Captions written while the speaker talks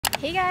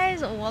Hey guys,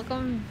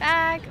 welcome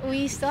back.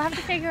 We still have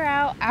to figure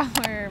out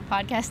our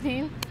podcast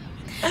name.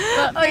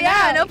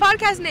 No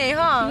podcast name,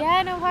 huh?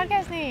 Yeah, no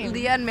podcast name.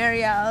 Leah and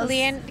Mariel.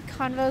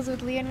 Convos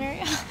with Leah and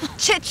Mariel.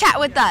 Chit chat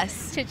with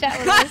us. Chit chat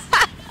with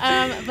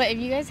us. But if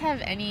you guys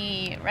have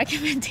any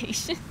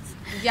recommendations,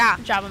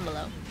 drop them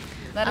below.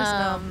 Let us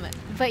know.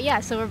 But yeah,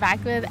 so we're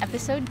back with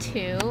episode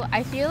 2.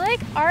 I feel like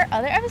our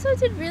other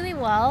episodes did really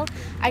well.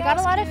 I got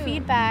a lot of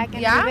feedback.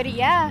 And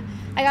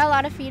I got a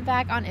lot of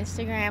feedback on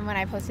Instagram when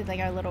I posted like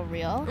our little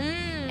reel.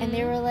 And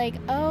they were like,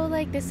 oh,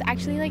 like this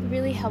actually like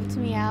really helped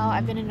me out.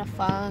 I've been in a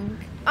funk.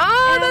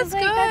 Oh, and that's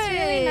good. That's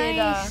really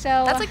nice. So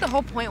that's like the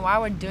whole point why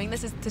we're doing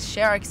this is to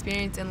share our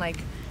experience and like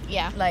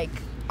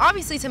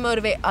obviously to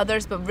motivate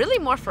others, but really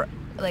more for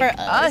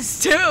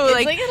us too.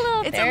 It's like a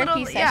little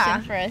therapy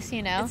session for us,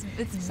 you know.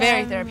 It's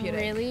very therapeutic.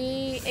 I'm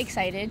really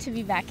excited to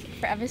be back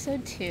for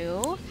episode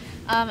 2.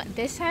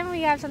 This time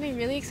we have something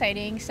really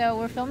exciting. So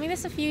we're filming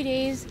this a few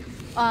days,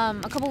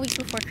 a couple weeks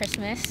before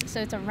Christmas.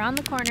 So it's around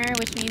the corner,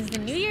 which means the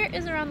new year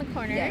is around the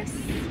corner. Yes.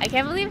 I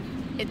can't believe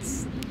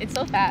it's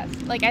so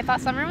fast. Like I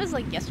thought summer was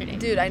like yesterday.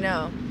 Dude, I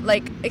know.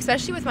 Like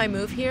especially with my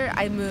move here,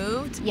 I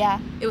moved. Yeah.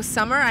 It was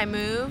summer. I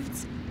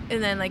moved.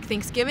 And then like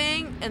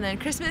Thanksgiving, and then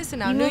Christmas, and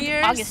now New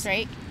Year's. August,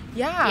 right?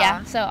 Yeah.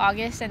 Yeah. So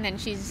August, and then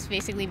she's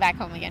basically back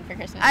home again for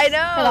Christmas. I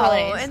know. For the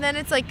holidays. And then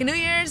it's like New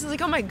Year's. It's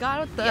like, oh my God,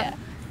 what the? Yeah.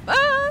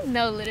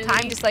 No, literally.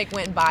 Time just like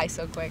went by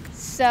so quick.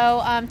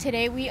 So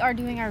today we are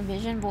doing our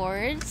vision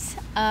boards.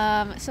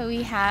 So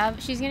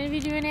she's gonna be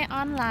doing it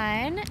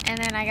online, and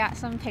then I got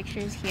some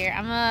pictures here.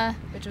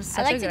 Which was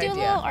I such like a good to do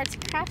idea. a little arts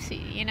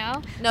craftsy, you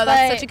know. No,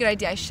 that's such a good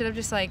idea. I should have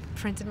just like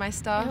printed my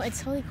stuff. No, it's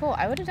totally cool.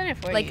 I would have done it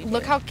for you. Like,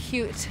 look how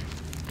cute.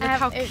 Look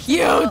how cute.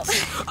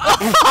 Cute.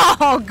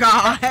 Oh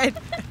God.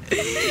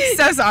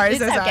 So sorry.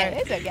 It's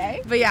okay. It's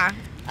okay. But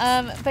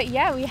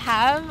yeah. We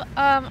have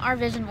our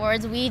vision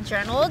boards. We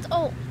journaled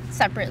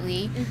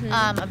separately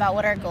about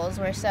what our goals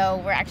were.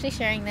 So we're actually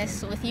sharing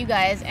this with you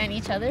guys and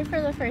each other for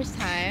the first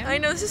time. I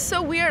know, this is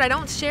so weird. I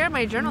don't share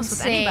my journals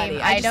with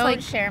anybody. I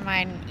don't share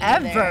mine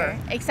either, ever.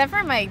 Except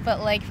for Mike,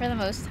 but like for the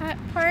most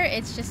part,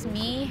 it's just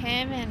me,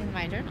 him, and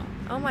my journal.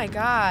 Oh my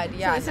God.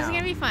 Yeah. So this is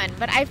gonna be fun.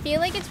 But I feel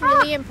like it's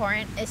really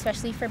important,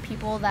 especially for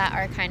people that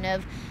are kind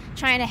of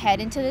trying to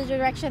head into the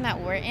direction that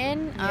we're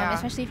in,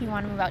 especially if you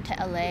want to move out to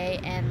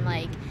LA and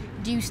like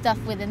do stuff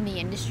within the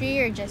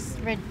industry or just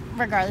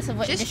regardless of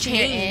what industry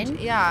you're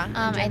in.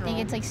 I think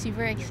it's like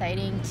super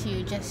exciting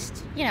to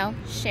just, you know,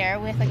 share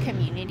with a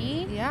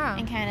community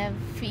and kind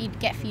of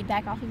get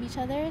feedback off of each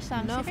other. So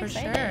I'm super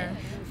excited. Sure.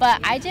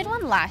 But I did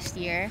one last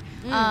year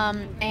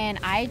and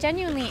I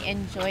genuinely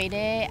enjoyed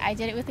it. I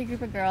did it with a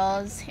group of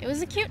girls. It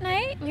was a cute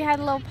night. We had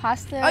a little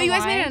pasta. Oh, you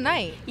guys made it a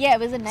night? Yeah, it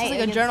was a night. So it was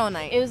like a journal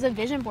night. It was a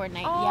vision board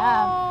night.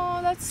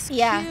 Oh, that's cute.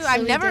 Yeah, so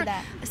I've never did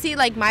that. See,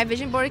 like my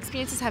vision board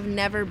experiences have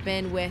never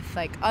been with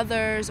like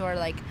others or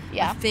like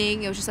a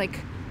thing. It was just like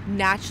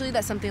naturally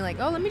that's something like,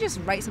 oh, let me just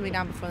write something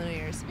down before the New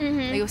Year's.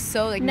 Like it was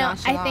so like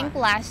nonchalant. I think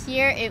last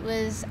year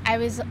I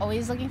was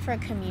always looking for a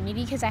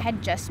community because I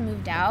had just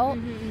moved out.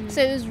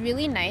 So it was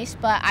really nice,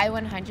 but I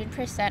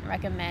 100%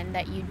 recommend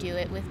that you do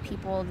it with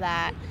people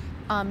that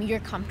you're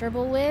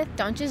comfortable with.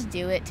 Don't just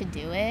do it to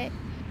do it.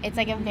 It's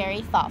like a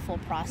very thoughtful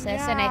process,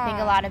 and I think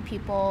a lot of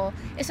people,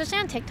 especially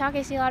on TikTok,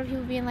 I see a lot of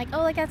people being like,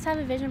 oh, like, let's have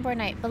a vision board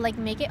night, but like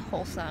make it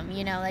wholesome,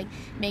 you know, like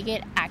make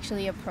it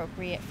actually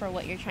appropriate for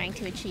what you're trying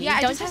to achieve.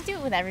 Don't just do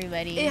it with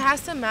everybody. It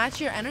has to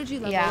match your energy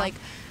level. Like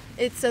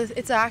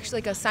it's actually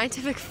like a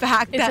scientific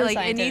fact that like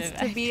it needs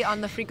to be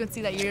on the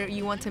frequency that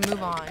you want to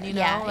move on, you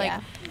know?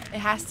 It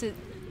has to,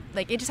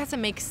 like, it just has to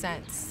make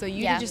sense. So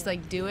you can just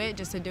like do it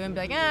just to do it and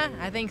be like,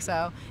 I think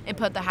so, and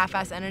put the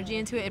half-ass energy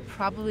into it. It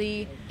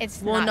probably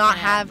will not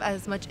have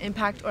as much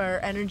impact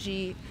or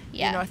energy,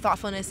 you know, or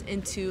thoughtfulness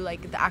into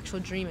like the actual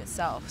dream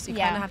itself. So you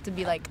kind of have to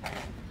be like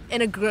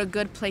in a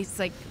good place,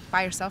 like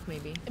by yourself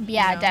maybe.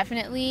 Yeah, you know?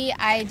 Definitely.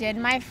 I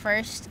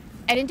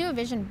didn't do a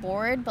vision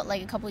board, but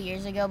like a couple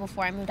years ago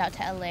before I moved out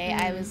to LA,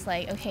 I was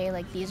like, okay,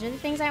 like these are the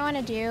things I want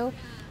to do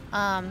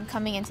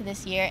coming into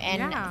this year,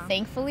 and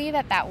thankfully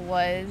that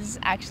was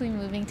actually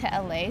moving to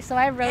LA, so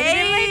I wrote it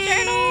in my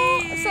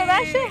journal, so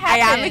that should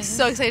happen. I'm like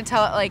so excited to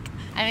tell it, like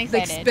I'm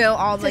excited like spill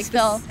all like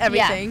this,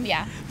 everything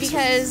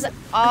because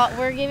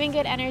we're giving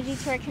good energy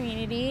to our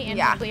community, and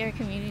hopefully our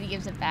community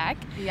gives it back.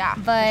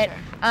 But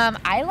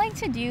I like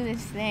to do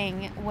this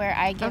thing where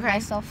I give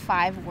myself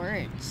 5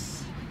 words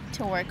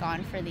to work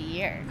on for the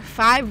year.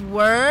 5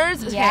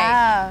 words? Okay.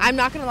 Yeah. I'm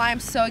not gonna lie, I'm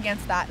so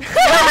against that.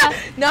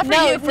 Not for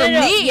you, for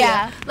me.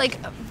 Yeah. Like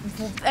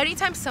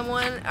anytime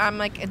I'm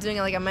like doing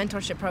like a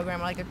mentorship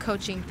program or like a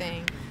coaching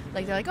thing,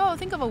 like they're like, oh,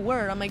 think of a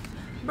word. I'm like,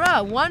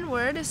 bruh, 1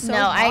 word is so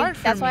hard for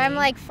me. That's why I'm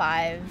like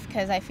 5,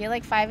 because I feel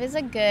like 5 is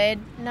a good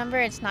number.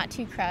 It's not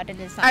too crowded.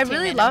 It's not I too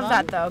really minimum. love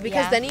that though,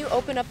 because then you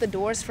open up the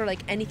doors for like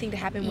anything to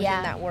happen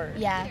within that word.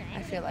 Yeah.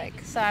 I feel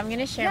like. So I'm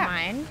gonna share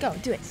mine. Go,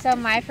 do it. So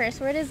my first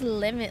word is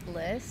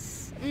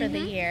limitless for the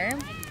year.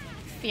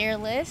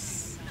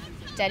 Fearless,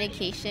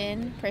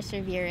 dedication,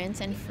 perseverance,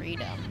 and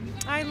freedom.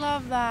 I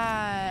love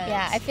that.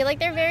 Yeah, I feel like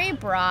they're very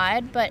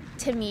broad, but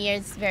to me,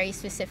 it's very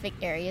specific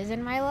areas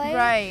in my life.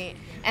 Right.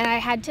 And I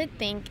had to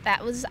think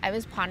I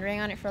was pondering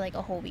on it for like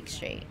a whole week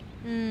straight.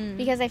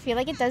 Because I feel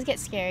like it does get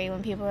scary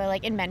when people are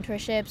like in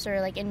mentorships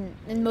or like in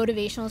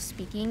motivational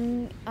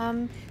speaking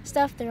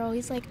stuff. They're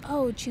always like,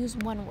 oh, choose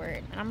one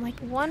word. And I'm like,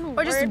 one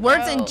word? Or just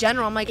words in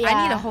general. I'm like,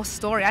 I need a whole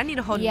story. I need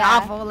a whole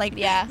novel. Like,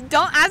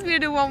 don't ask me to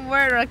do one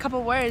word or a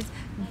couple words.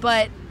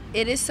 But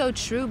it is so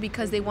true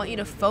because they want you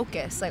to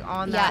focus like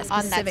on that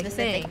specific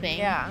thing.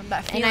 Yeah,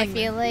 that feeling. And I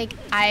feel like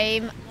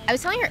I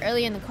was telling her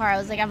earlier in the car, I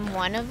was like, I'm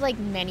one of like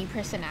many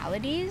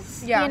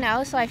personalities, you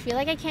know? So I feel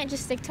like I can't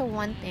just stick to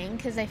one thing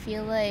because I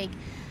feel like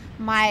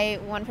my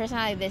one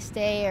personality this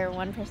day or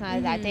one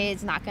personality that day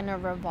is not going to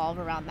revolve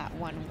around that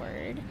one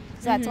word.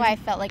 So that's why I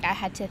felt like I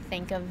had to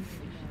think of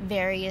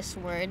various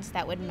words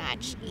that would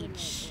match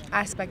each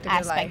aspect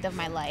of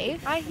my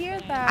life. I hear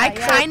that. I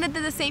kind of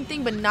did the same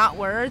thing, but not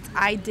words.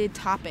 I did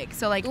topics.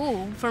 So like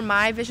for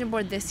my vision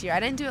board this year, I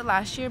didn't do it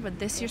last year, but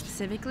this year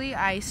specifically,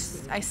 I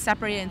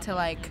separated into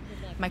like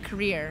my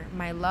career,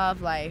 my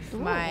love life,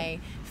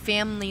 my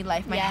family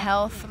life, my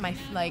health, my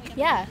like.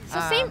 So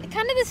same,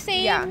 kind of the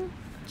same. Yeah.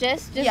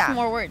 Just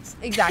more words.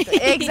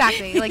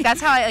 Exactly. Like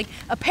that's how I like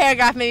a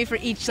paragraph maybe for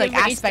each like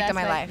aspect of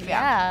my life.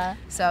 Yeah.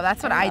 So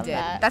that's what I did.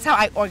 That's how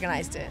I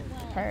organized it.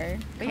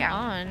 Come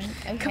on.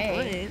 Okay. Come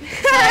on.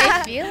 So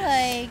I feel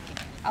like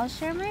I'll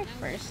share my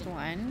first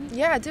one.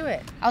 Yeah, do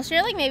it. I'll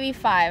share like maybe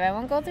 5. I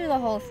won't go through the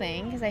whole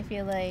thing because I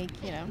feel like,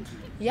 you know.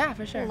 Yeah,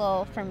 for sure. A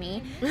little for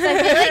me. So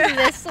I feel like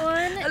this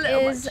one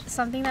is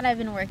something that I've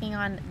been working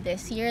on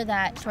this year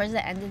that towards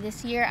the end of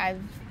this year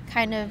I've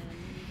kind of.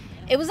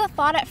 It was a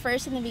thought at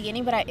first in the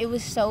beginning, but it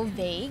was so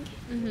vague.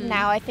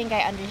 Now I think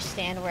I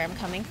understand where I'm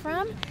coming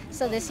from.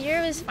 So this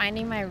year was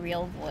finding my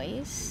real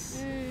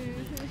voice.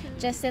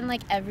 Just in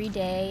like every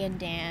day and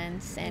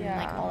dance and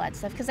like all that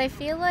stuff. Because I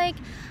feel like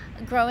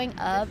growing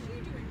up,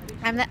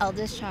 I'm the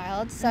eldest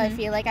child, so I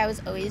feel like I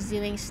was always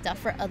doing stuff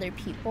for other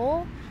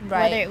people.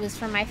 Whether it was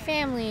for my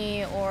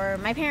family or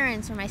my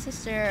parents or my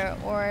sister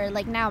or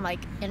like now I'm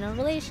like in a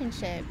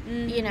relationship,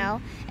 you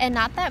know? And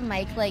not that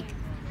Mike like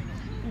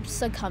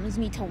succumbs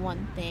me to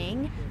one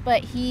thing,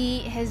 but he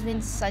has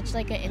been such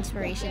like an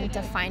inspiration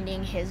to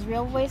finding his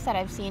real voice that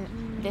I've seen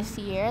this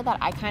year that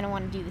I kind of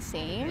want to do the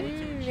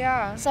same.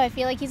 So I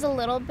feel like he's a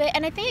little bit,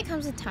 and I think it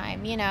comes with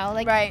time, you know,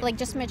 like like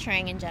just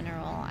maturing in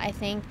general. I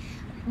think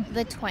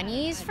the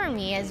 20s for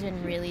me has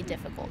been really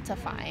difficult to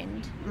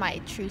find my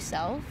true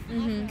self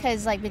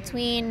because like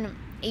between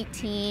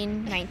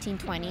 18, 19,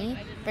 20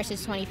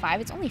 versus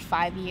 25, it's only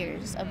 5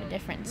 years of a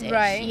difference,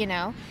 you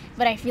know?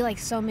 But I feel like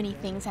so many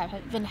things have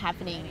been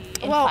happening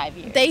in 5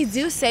 years. They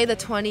do say the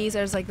 20s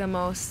is like the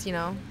most, you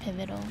know...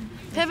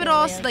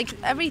 Pivotal, like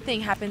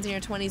everything happens in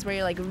your 20s where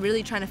you're like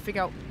really trying to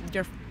figure out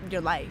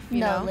your life, you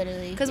know?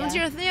 Literally. Because once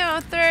you're,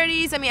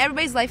 30s, I mean,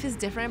 everybody's life is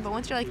different, but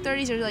once you're like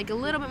 30s, you're like a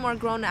little bit more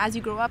grown. As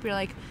you grow up, you're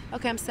like,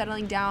 okay, I'm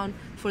settling down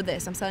for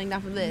this. I'm settling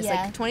down for this.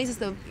 Like 20s is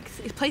the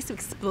place to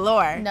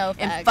explore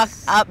and fuck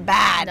up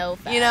bad.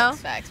 You know?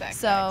 Facts.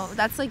 So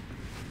that's like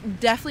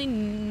definitely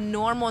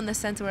normal in the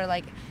sense where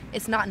like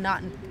it's not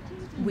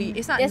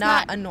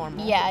a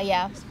normal.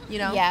 Yeah. You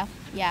know?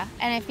 Yeah.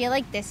 And I feel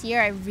like this year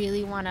I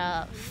really want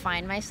to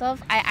find myself.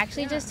 I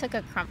actually just took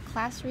a crump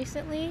class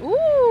recently.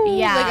 Ooh.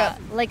 Yeah.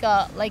 Like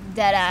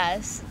dead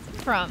ass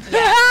crump.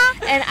 Yeah.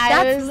 And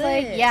I was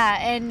like,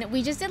 and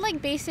we just did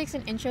like basics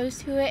and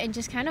intros to it and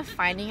just kind of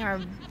finding our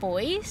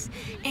voice.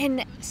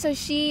 And so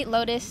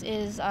Lotus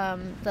is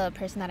the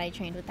person that I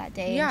trained with that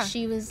day. And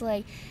she was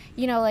like,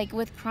 you know, like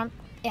with crump,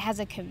 it has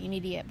a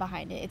community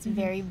behind it. It's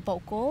very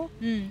vocal,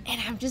 and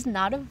I'm just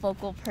not a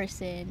vocal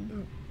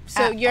person.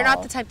 So you're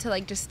not the type to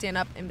like just stand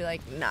up and be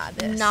like, nah,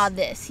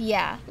 this.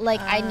 Yeah. Like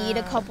I need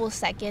a couple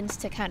seconds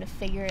to kind of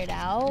figure it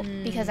out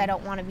because I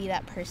don't want to be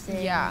that person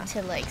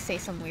to like say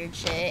some weird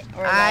shit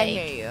or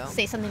like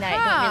say something that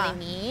I don't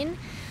really mean.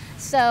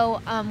 So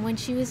when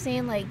she was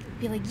saying like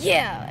be like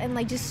and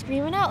like just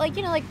screaming out like,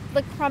 you know, like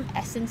the crump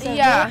essence of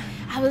it,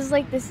 I was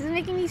like, this is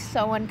making me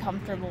so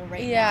uncomfortable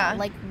right now.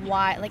 Like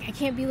why? Like I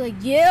can't be like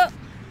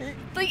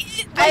like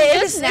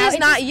it's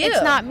not you.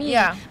 It's not me.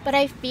 But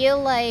I feel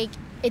like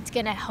it's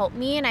gonna help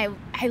me, and I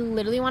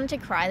literally wanted to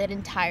cry that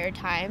entire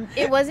time.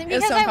 It wasn't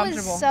because I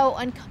was so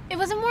it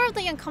wasn't more of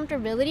the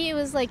uncomfortability. It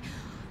was like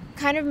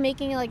kind of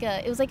making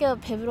it was like a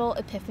pivotal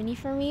epiphany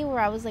for me where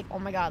I was like, oh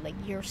my god, like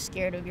you're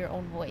scared of your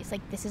own voice.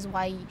 Like this is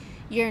why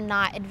you're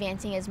not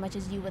advancing as much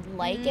as you would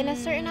like in a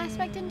certain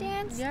aspect in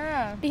dance.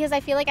 Because I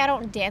feel like I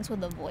don't dance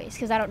with a voice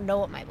because I don't know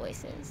what my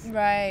voice is.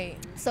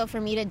 So for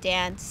me to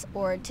dance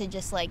or to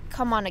just like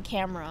come on a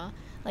camera,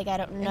 like I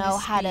don't know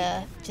how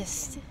to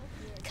just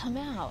come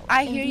out.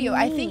 I hear you.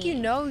 I think you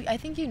know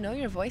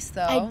your voice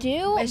though. I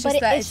do, it's but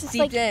just that it's just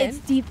like it's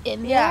deep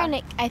in there,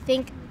 and I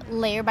think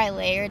layer by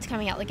layer it's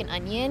coming out like an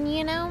onion,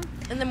 you know.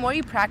 And the more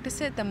you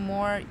practice it, the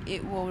more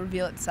it will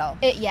reveal itself.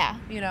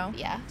 You know.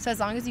 So as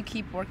long as you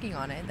keep working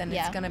on it, then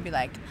it's gonna be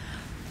like,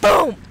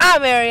 boom!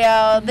 I'm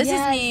Mariel. This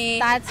is me.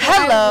 That's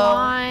hello. What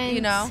I want.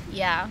 You know.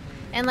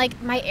 And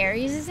like my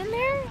Aries is in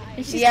there,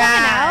 and she's coming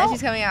out.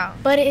 She's coming out.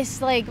 But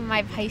it's like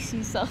my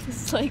Pisces self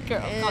is like,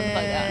 girl, calm the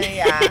fuck down.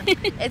 Yeah,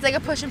 it's like a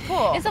push and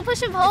pull. It's a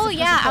push and pull.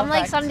 I'm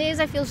like, some days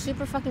I feel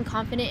super fucking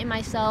confident in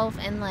myself,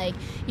 and like,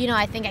 you know,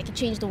 I think I could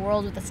change the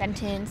world with a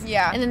sentence.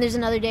 Yeah. And then there's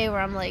another day where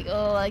I'm like,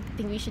 oh, I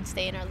think we should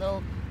stay in our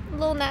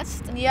little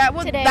nest. Yeah,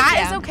 well, today.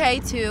 that is okay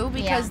too,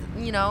 because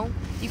you know,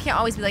 you can't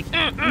always be like,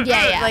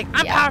 like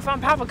I'm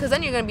powerful, because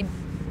then you're gonna be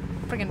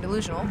freaking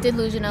delusional, you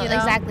know?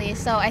 Exactly.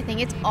 So I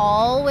think it's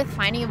all with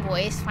finding a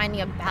voice,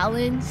 finding a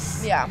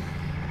balance. Yeah,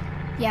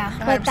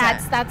 but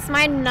 100%. That's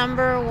my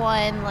number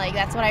one, like,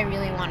 that's what I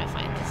really want to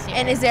find this year.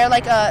 And is there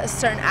like a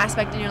certain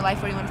aspect in your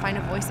life where you want to find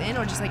a voice in,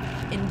 or just like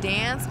in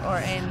dance, or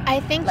in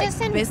I think like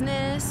just in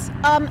business,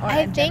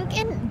 I think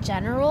in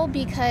general,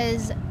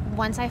 because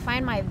once I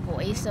find my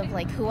voice of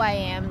like who I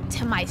am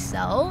to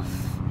myself,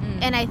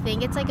 and I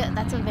think it's like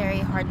that's a very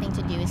hard thing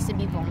to do, is to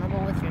be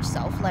vulnerable with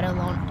yourself, let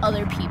alone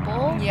other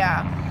people.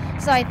 Yeah.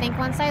 So I think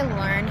once I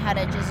learn how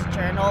to just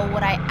journal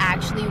what I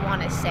actually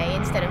want to say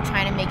instead of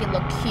trying to make it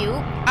look cute.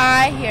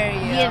 I hear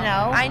you. You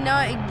know? I know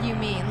what you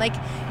mean. Like,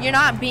 you're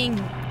not being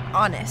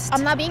honest.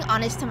 I'm not being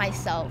honest to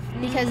myself,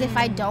 because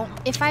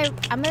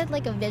I'm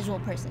like a visual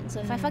person,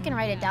 so if I fucking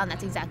write it down,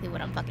 that's exactly what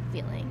I'm fucking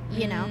feeling,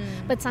 you know?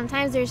 But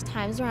sometimes there's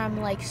times where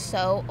I'm like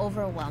so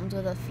overwhelmed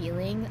with a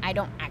feeling, I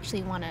don't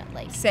actually want to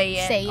like say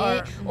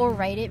it or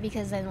write it,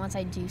 because then once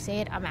I do say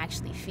it, I'm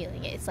actually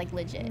feeling it. It's like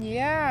legit.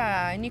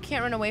 Yeah, and you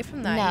can't run away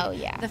from that. No,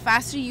 yeah. The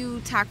faster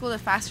you tackle, the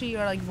faster you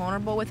are like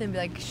vulnerable with it and be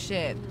like,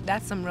 shit,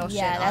 that's some real shit.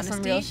 Yeah, that's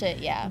some real shit.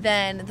 Yeah.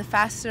 Then the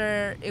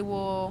faster it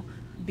will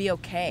be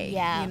okay.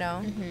 Yeah. You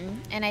know.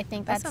 And I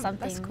think that's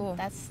something. That's cool.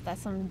 That's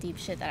some deep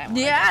shit that I want.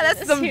 Yeah,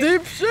 that's some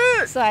deep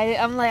shit. So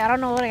I'm like, I don't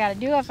know what I gotta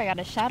do, if I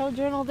gotta shadow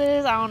journal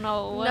this. I don't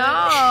know what.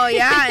 No,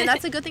 yeah, and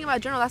that's a good thing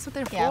about journal. That's what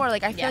they're for.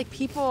 Like, I feel like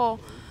people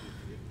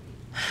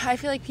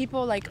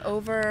like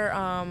over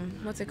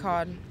what's it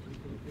called?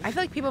 I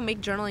feel like people make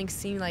journaling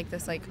seem like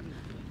this like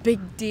big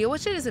deal,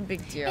 which it is a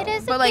big deal. It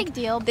is but a big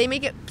deal. They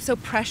make it so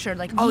pressured,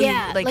 like, you like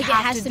have it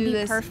has to to do be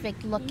this.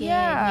 perfect looking,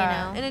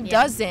 and it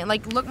doesn't.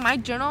 Like, look, my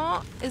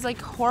journal is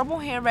like horrible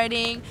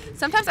handwriting.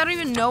 Sometimes I don't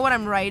even know what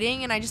I'm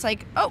writing, and I just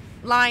like, oh,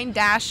 line,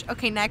 dash,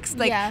 okay, next.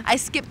 Like, I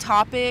skip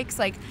topics.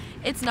 Like,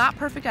 it's not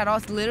perfect at all.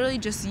 It's literally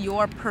just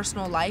your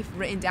personal life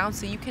written down,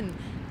 so you can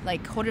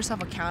like hold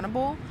yourself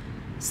accountable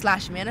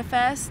 /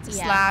 manifest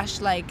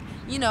 / like,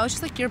 you know, it's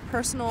just like your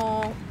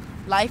personal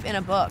life in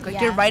a book. Like,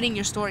 you're writing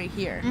your story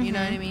here. You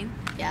know what I mean?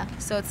 Yeah.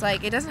 So it's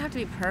like, it doesn't have to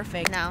be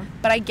perfect. No.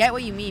 But I get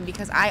what you mean,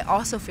 because I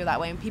also feel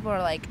that way. And people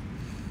are like,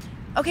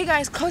 okay,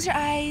 guys, close your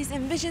eyes,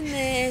 envision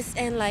this,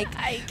 and like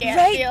write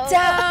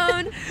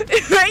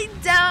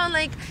down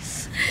like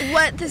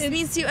what this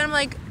means to you. And I'm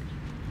like,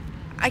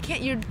 I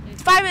can't. You're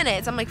 5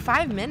 minutes. I'm like,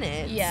 5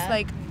 minutes. Yeah.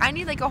 Like, I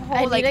need like a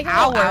whole like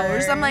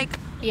hours. I'm like,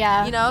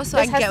 yeah. You know. So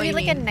this I get has to what be you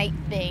like mean. a night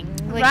thing.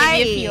 Like,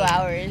 give me a few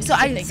hours.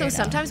 So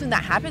sometimes when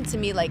that happened to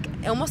me, like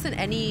almost in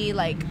any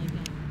like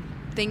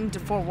thing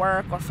for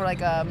work or for like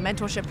a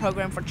mentorship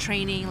program for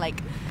training,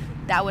 like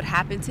that would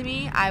happen to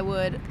me, I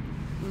would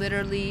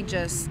literally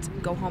just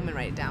go home and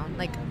write it down,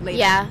 like later.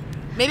 Yeah.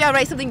 Maybe I'll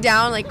write something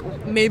down, like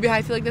maybe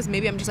I feel like this,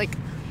 maybe I'm just like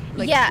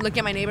looking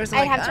at my neighbors.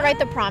 And I'd have to write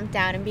the prompt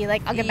down and be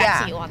like, I'll get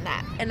back to you on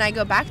that. And I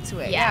go back to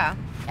it. Yeah.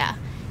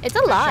 It's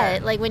a lot.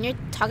 Sure. Like, when you're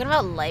talking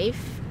about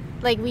life,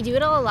 like, we do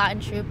it a lot in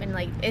troop, and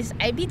like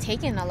I'd be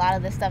taking a lot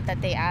of the stuff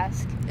that they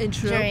ask in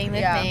troop during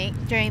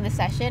the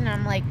session, and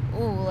I'm like,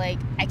 ooh, like,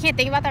 I can't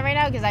think about that right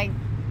now because I'm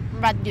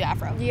about to do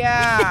Afro.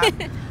 Yeah.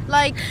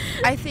 Like,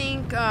 I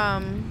think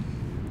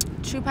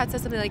Troop had said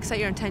something like, set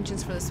your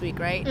intentions for this week,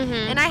 right?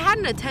 And I had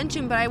an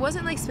intention, but I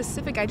wasn't like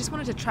specific. I just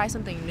wanted to try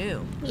something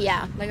new.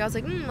 Yeah. Like, I was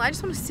like, I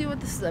just want to see what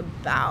this is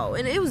about,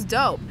 and it was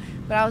dope.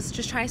 But I was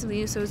just trying something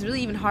new, so it was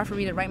really even hard for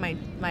me to write my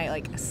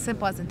like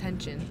simple as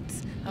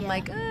intentions. I'm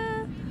like,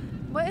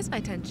 what is my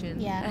intention?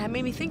 Yeah. And it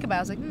made me think about it.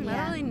 I was like, I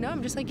don't really know.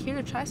 I'm just like here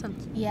to try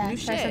something new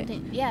shit.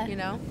 You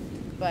know?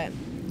 But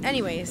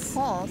anyways.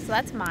 Cool. So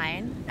that's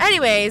mine.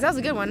 Anyways, that was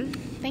a good one.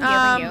 Thank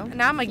you.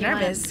 Now I'm like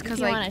nervous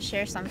because like, you want to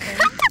share something.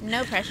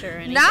 No pressure or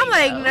anything. Now I'm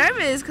like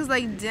nervous because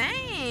like,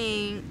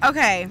 dang.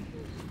 Okay.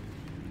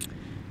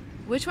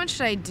 Which one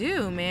should I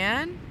do,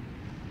 man?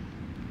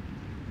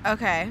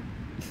 Okay.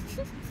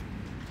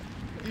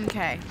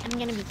 Okay. I'm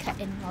gonna be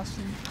cutting while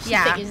she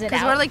figures it out.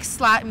 Because we're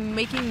like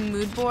making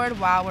mood board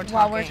while we're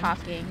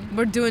talking.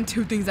 We're doing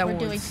two things at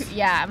once.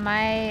 I'm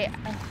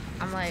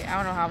like, I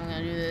don't know how I'm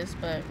gonna do this,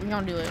 but we're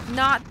gonna do it.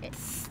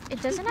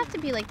 It doesn't have to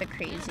be like the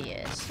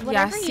craziest.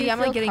 Whatever I'm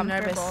like getting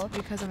nervous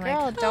because I'm like,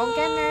 girl, don't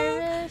get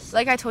nervous.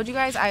 Like I told you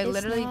guys, I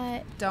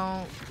literally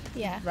don't.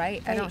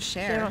 Right? I don't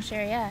share. You don't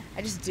share. Yeah.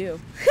 I just do.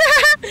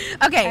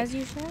 Okay. As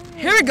you should.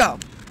 Here we go.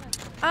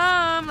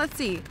 Let's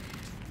see.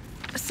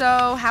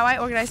 So how I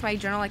organized my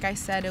journal, like I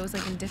said, it was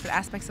like in different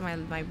aspects of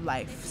my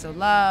life. So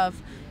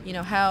love, you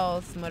know,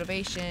 health,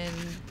 motivation,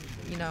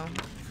 you know,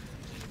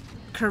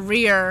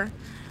 career.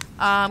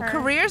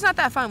 Career's not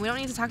that fun. We don't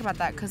need to talk about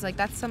that because, like,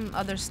 that's some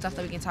other stuff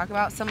that we can talk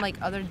about. Some, like,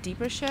 other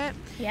deeper shit.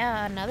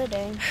 Yeah, another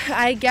day.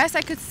 I guess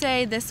I could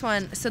say this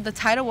one. So the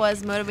title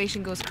was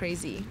Motivation Goes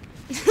Crazy.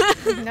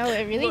 No,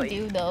 it really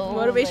do, though.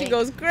 Motivation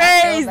goes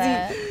crazy.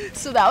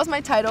 So that was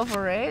my title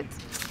for it.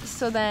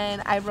 So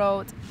then I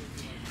wrote,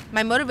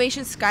 my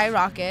motivation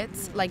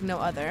skyrockets like no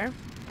other.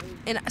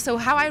 And so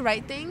how I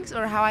write things,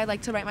 or how I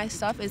like to write my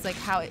stuff, is like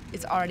how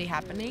it's already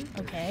happening.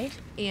 Okay.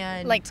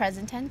 And like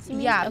present tense, you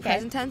mean? Yeah, okay.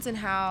 Present tense, and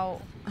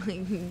how, I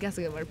guess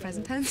a good word,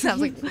 present tense. I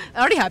was like,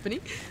 already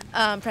happening.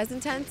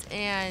 Present tense,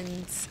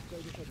 and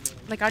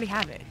like I already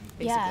have it,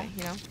 basically,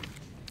 you know?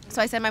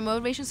 So I said my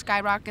motivation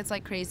skyrockets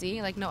like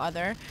crazy, like no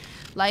other.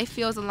 Life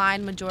feels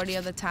aligned majority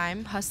of the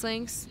time.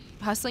 Hustling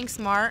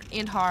smart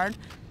and hard.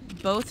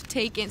 Both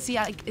take in. See,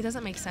 it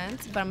doesn't make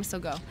sense, but I'm gonna still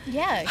go.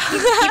 Yeah,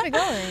 keep it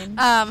going.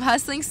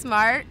 Hustling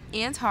smart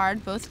and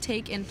hard. Both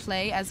take in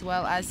play, as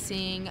well as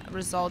seeing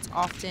results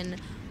often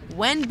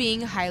when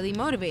being highly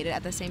motivated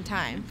at the same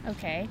time.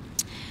 Okay.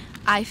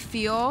 I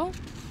feel.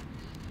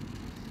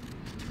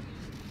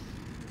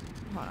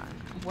 Hold on.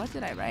 What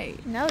did I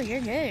write? No, you're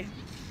good.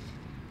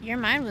 Your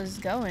mind was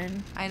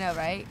going. I know,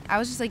 right? I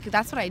was just like,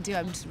 that's what I do.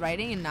 I'm just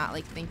writing and not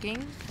like thinking.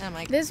 And I'm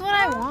like, this is what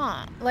I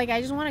want. Like,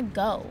 I just want to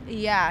go.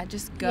 Yeah,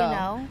 just go. You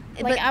know?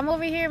 Like, I'm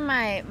over here,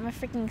 my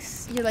freaking...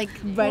 You're like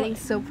writing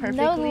so perfectly.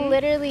 No,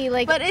 literally,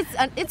 like... But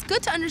it's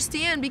good to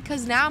understand,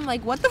 because now I'm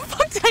like, what the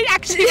fuck did I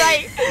actually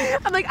write?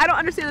 I'm like, I don't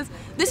understand this.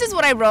 This is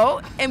what I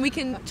wrote, and we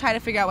can try to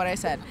figure out what I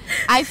said.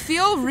 I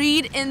feel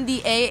read in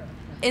the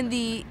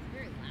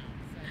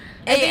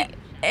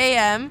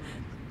AM.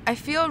 I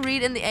feel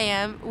read in the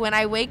AM when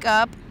I wake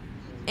up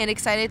and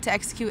excited to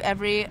execute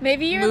every movement.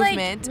 Maybe you're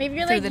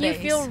like you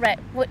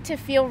days.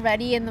 feel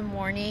ready in the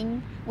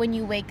morning when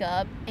you wake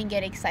up and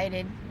get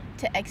excited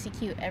to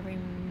execute every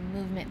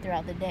movement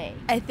throughout the day.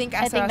 I think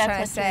that's what I was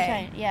trying to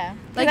say. Yeah.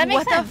 Like, that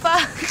makes what sense. the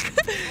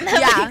fuck?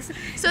 Yeah.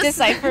 So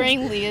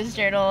deciphering Leah's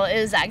journal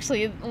is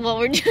actually what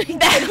we're doing.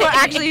 We're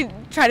actually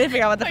trying to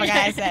figure out what the fuck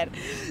I said.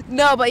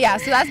 No, but yeah.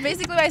 So that's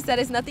basically what I said.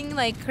 It's nothing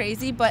like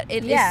crazy, but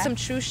it is some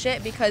true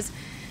shit, because,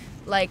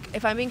 like,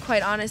 if I'm being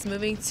quite honest,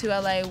 moving to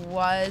LA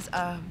was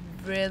a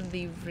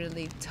really,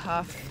 really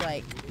tough,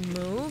 like,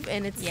 move,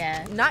 and it's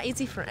not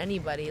easy for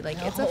anybody. Like,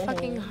 it's a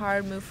fucking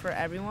hard move for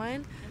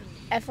everyone.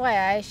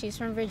 FYI, she's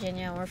from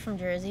Virginia and we're from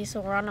Jersey,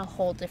 so we're on a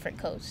whole different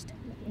coast.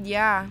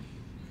 Yeah.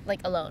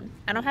 Like, alone.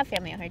 I don't have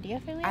family out here. Do you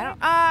have family out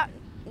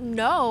here?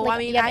 No. Like, I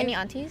mean, you have any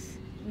aunties?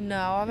 No,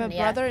 I have a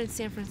brother in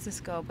San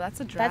Francisco, but that's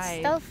a drive. That's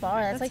still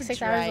far. That's like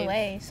 6 hours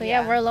away. So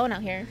yeah, we're alone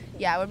out here.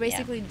 Yeah, we're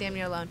basically damn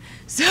near alone.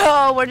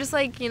 So we're just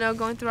like, you know,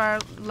 going through our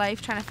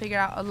life trying to figure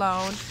out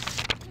alone.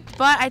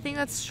 But I think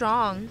that's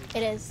strong.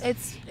 It is.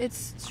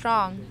 It's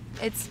strong.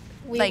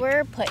 We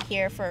were put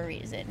here for a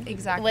reason.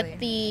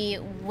 Exactly.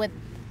 With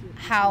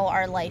how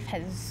our life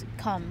has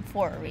come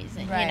for a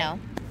reason, you know.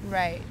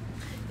 Right.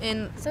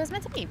 And so it's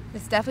meant to be.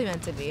 It's definitely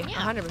meant to be.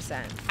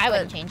 100%. I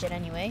wouldn't change it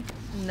anyway.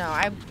 No,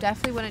 I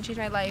definitely wouldn't change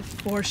my life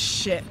for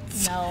shit.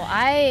 No,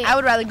 I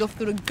would rather go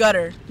through the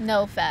gutter.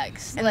 No,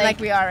 facts. And like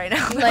we are right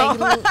now.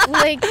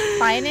 Like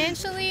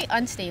financially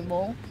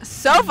unstable.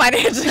 So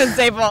financially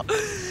unstable.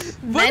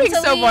 Mentally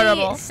so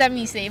vulnerable.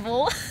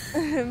 Semi-stable.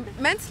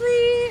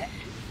 Mentally.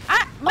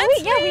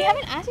 We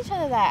haven't asked each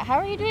other that. How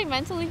are you doing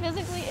mentally,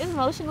 physically,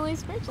 emotionally,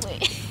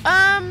 spiritually?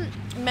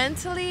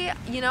 Mentally,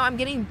 you know, I'm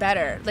getting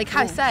better. Like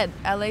how I said,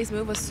 LA's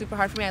move was super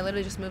hard for me. I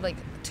literally just moved like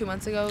 2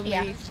 months ago,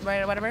 maybe,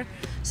 right, or whatever.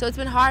 So it's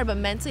been hard, but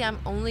mentally I'm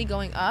only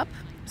going up.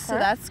 So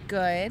that's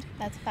good.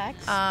 That's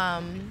facts.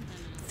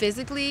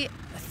 Physically,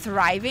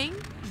 thriving.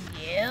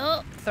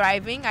 Yep.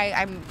 Thriving.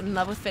 I'm in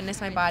love with fitness,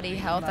 my body,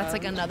 health. That's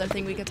like another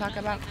thing we could talk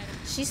about.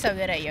 She's so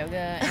good at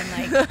yoga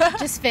and like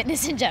just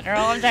fitness in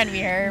general. I'm trying to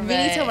be her. We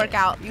need to work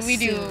out. We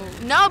do.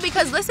 No,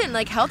 because listen,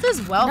 like health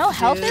is wealth. No,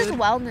 health is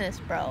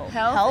wellness, bro.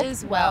 Health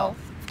is wealth.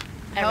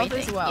 Everything.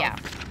 Health is wealth. Yeah.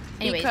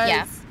 Anyways,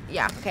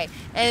 Yeah, okay.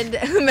 And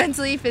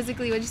mentally,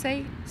 physically, what'd you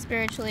say?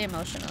 Spiritually,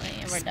 emotionally,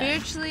 and we're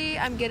Spiritually,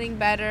 I'm getting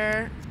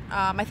better.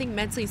 I think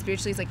mentally and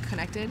spiritually is like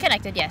connected.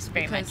 Connected, yes,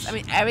 very much. I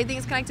mean, everything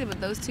is connected, but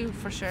those two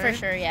for sure. For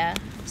sure, yeah.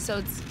 So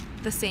it's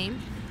the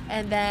same.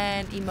 And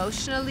then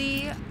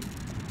emotionally,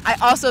 I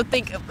also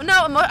think I'm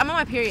on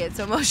my period,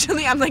 so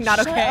emotionally I'm like not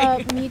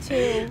okay. Me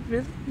too.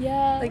 Really?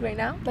 Yeah. Like right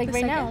now? Like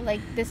right now,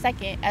 like this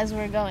second as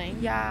we're going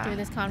through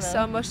this convo.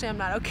 So emotionally I'm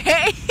not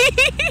okay.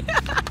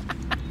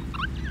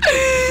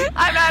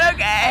 I'm not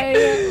okay.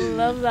 I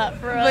love that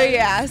for us. But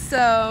yeah,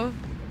 so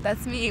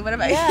that's me. What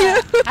about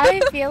you?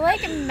 I feel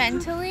like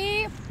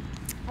mentally,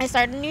 I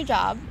started a new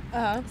job.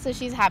 So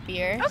she's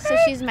happier. Okay. So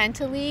she's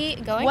mentally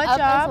going what up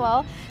job? As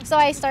well. So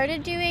I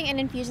started doing an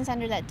infusion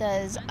center that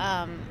does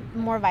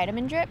more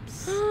vitamin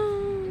drips.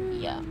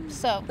 Yeah.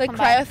 So like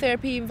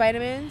cryotherapy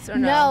vitamins or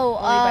no?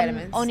 Only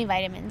vitamins. Only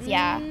vitamins.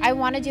 Yeah. I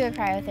want to do a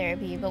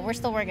cryotherapy, but we're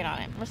still working on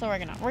it.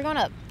 We're going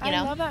up. You know.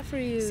 I love that for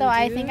you. So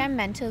I think I'm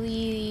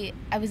mentally.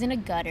 I was in a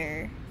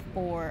gutter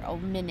for a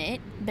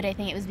minute, but I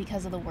think it was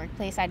because of the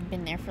workplace. I'd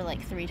been there for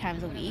like 3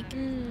 times a week,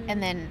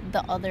 and then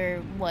the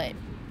other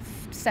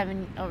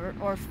 7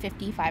 or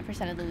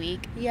 55% of the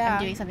week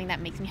I'm doing something that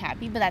makes me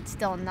happy, but that's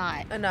still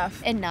not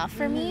enough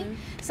for me.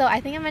 So I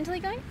think I'm mentally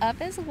going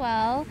up as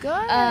well.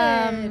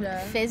 Good.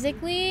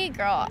 Physically,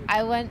 girl,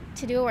 I went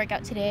to do a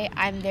workout today.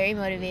 I'm very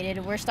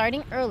motivated. We're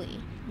starting early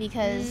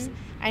because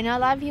I know a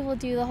lot of people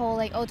do the whole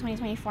like, oh,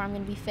 2024 I'm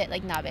gonna be fit.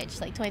 Like, nah, bitch.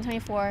 Like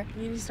 2024,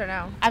 you need to start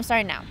now. I'm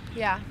starting now.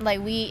 Yeah.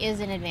 Like, we is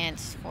in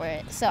advance for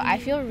it. So I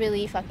feel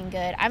really fucking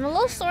good. I'm a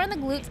little sore in the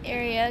glutes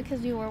area because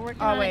we were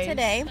working on it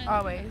today.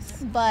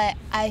 Always. But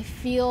I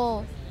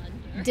feel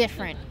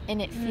different,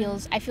 and it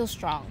feels I feel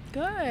strong.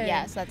 Good.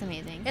 Yeah, so that's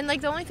amazing. And like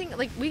the only thing,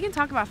 like, we can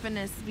talk about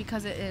fitness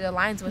because it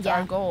aligns with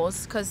our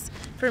goals. Because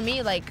for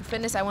me, like,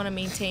 fitness I want to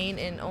maintain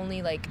and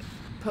only like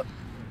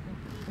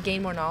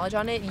gain more knowledge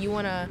on it. You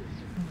want to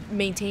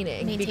maintain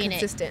it and be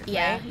consistent,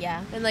 right?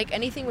 Yeah. And like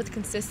anything with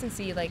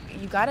consistency, like,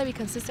 you gotta be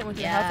consistent with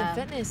your health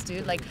and fitness,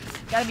 dude. Like,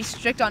 you gotta be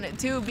strict on it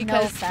too,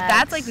 because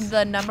that's like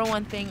the number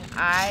one thing.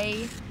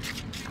 I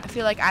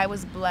feel like I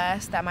was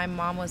blessed that my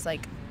mom was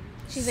like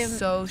she's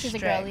strict. A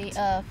girly,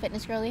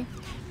 fitness girly.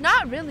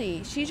 Not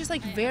really. She's just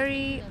like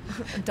very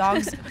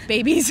dogs,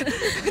 babies,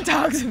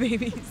 dogs,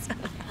 babies.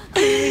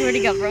 Where'd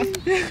it go,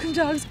 bro?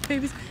 Dogs,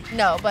 babies.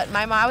 No, but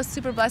I was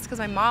super blessed because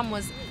my mom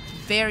was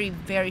very,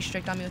 very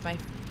strict on me with my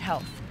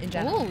health in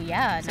general. Oh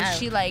yeah, so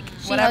she like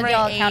she whatever held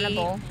y'all I ate,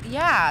 accountable.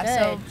 Yeah,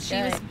 good, so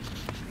she was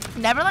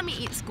never let me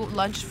eat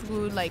lunch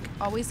food. Like,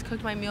 always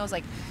cooked my meals,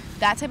 like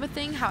that type of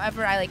thing.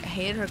 However, I like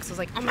hated her because I was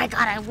like, oh my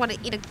god, I want to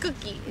eat a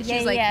cookie. And she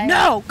was like,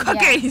 no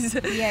cookies.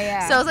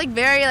 Yeah. So it was like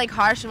very like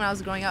harsh when I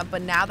was growing up.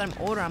 But now that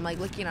I'm older, I'm like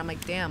looking, I'm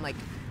like, damn, like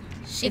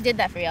she did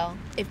that for y'all.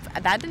 If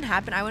that didn't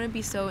happen, I wouldn't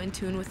be so in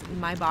tune with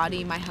my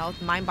body, my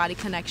health, mind-body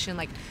connection.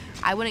 Like,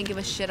 I wouldn't give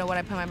a shit of what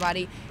I put in my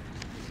body.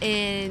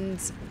 And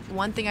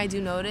one thing I do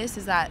notice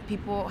is that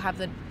people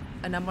have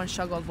a number one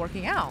struggle of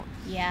working out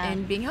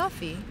and being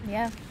healthy.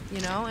 Yeah.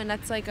 You know, and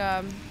that's like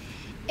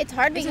it's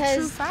hard because a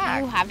true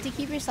fact. You have to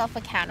keep yourself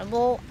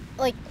accountable.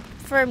 Like,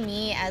 for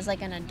me as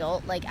like an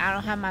adult, like, I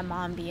don't have my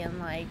mom being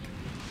like,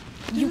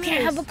 you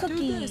can't have a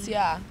cookie. This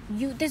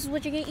is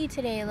what you're gonna eat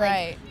today.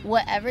 Like,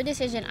 whatever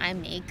decision I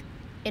make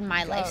in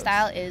my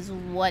lifestyle is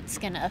what's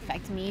gonna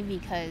affect me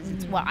because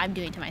it's what I'm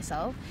doing to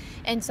myself.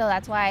 And so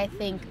that's why I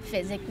think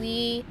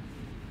physically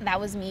that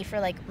was me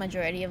for like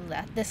majority of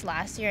this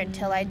last year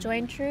until I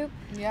joined Troop,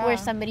 where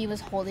somebody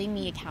was holding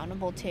me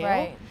accountable too.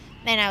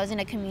 And I was in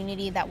a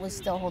community that was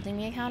still holding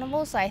me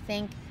accountable. So I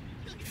think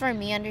for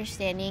me,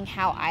 understanding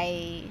how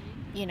I,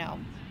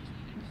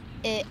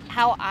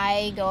 how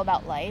I go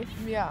about life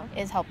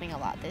is helping a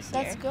lot this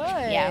year. That's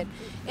good. Yeah.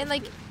 And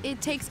like, it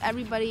takes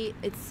everybody,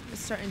 it's a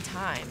certain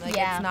time. Like,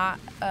 it's not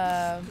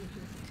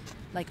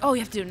like, oh,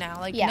 you have to do it now.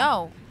 Like,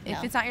 no.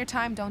 If it's not your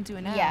time, don't do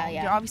it now.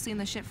 You're obviously in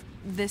the shit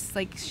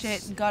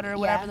gutter,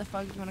 whatever the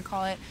fuck you want to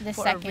call it,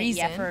 for a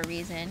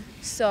reason.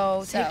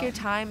 So take your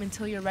time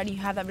until you're ready. You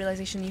have that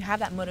realization. You have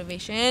that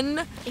motivation.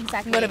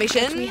 Exactly.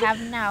 Motivation. Which we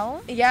have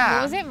now. Yeah.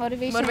 What was it?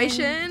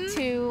 Motivation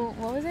to,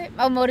 what was it?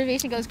 Oh,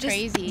 motivation goes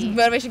crazy.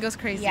 Motivation goes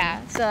crazy.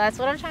 Yeah. So that's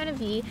what I'm trying to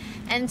be.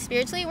 And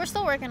spiritually, we're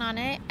still working on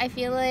it. I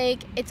feel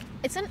like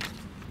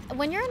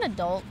when you're an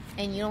adult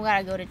and you don't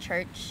gotta go to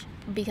church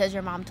because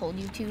your mom told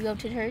you to go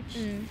to church,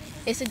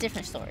 it's a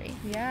different story.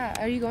 Yeah.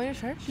 Are you going to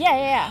church?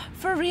 Yeah.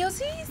 For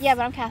realsies? Yeah,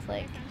 but I'm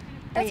Catholic.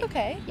 That's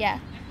okay. Yeah.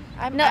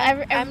 I'm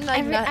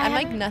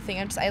like nothing.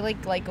 I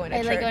like going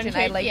to church, and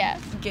I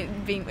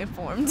like being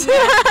informed.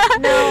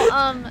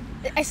 No,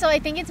 so I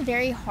think it's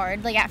very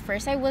hard. Like, at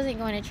first I wasn't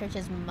going to church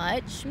as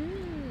much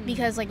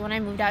because like when I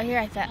moved out here,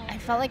 I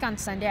felt like on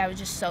Sunday I was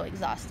just so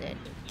exhausted.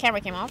 Camera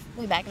came off.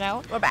 We back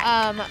now. We're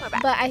back.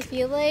 But I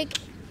feel like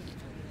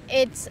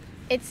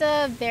it's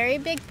a very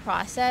big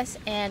process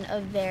and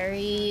a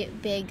very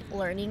big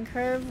learning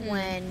curve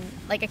when,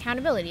 like,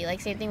 accountability,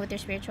 like, same thing with your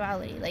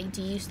spirituality. Like,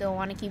 do you still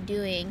want to keep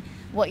doing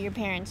what your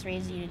parents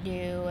raised you to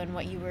do and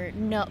what you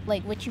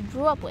what you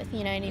grew up with,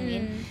 you know what I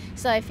mean?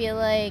 So I feel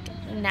like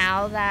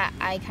now that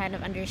I kind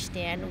of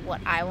understand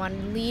what I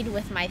want to lead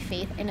with my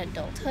faith in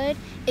adulthood,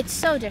 it's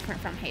so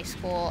different from high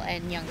school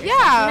and younger. Yeah,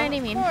 stuff, you know what I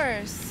mean? Of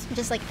course.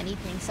 Just like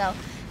anything. So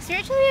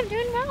spiritually, I'm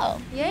doing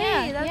well.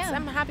 Yay,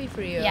 I'm happy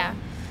for you. Yeah.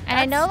 And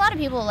I know a lot of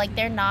people, like,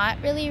 they're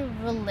not really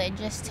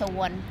religious to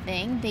one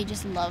thing. They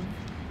just love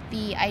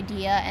the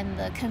idea and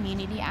the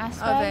community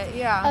aspect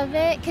of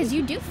it. Because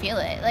you do feel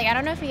it. Like, I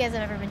don't know if you guys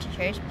have ever been to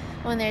church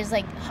when there's,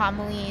 like,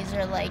 homilies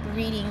or, like,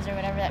 readings or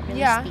whatever that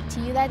really speak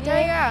to you that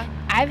day. Yeah.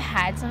 I've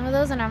had some of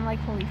those, and I'm like,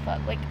 holy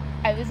fuck. Like,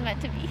 I was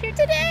meant to be here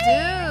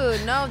today.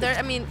 Dude, no.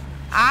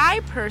 I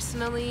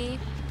personally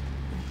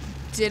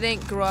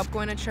didn't grow up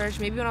going to church,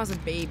 maybe when I was a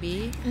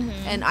baby,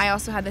 and I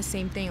also had the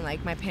same thing.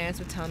 Like, my parents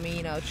would tell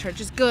me,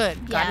 church is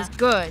good, God is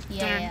good.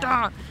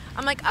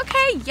 I'm like,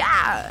 okay,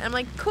 I'm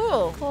like,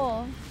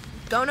 cool,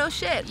 don't know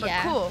shit, but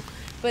cool.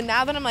 But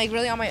now that I'm like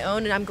really on my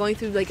own and I'm going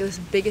through like this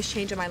biggest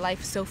change in my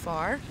life so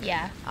far,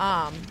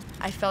 I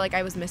felt like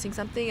I was missing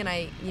something, and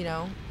I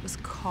was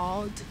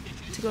called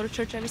to go to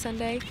church every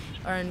Sunday,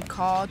 or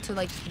called to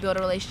like build a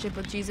relationship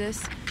with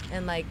Jesus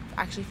and like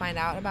actually find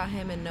out about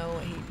him and know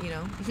what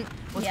he,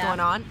 what's going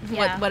on,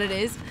 what it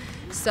is.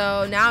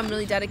 So now I'm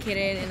really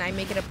dedicated, and I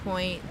make it a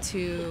point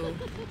to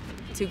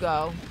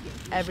go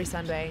every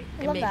Sunday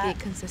and be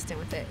consistent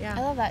with it. Yeah.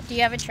 I love that. Do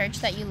you have a church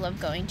that you love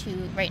going to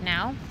right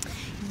now?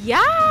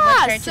 Yeah.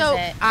 What church is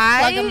it?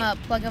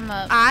 Plug them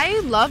up. I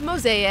love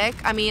Mosaic.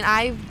 I mean,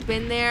 I've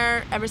been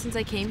there ever since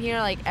I came here,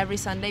 like every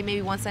Sunday.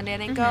 Maybe one Sunday I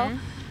didn't go.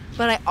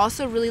 But I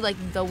also really like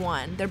The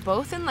One. They're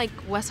both in like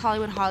West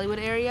Hollywood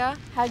area.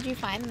 How did you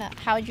find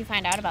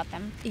out about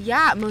them?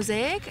 Yeah,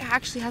 Mosaic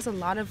actually has a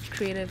lot of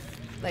creative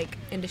like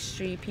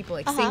industry people,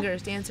 like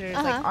singers, dancers,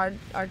 like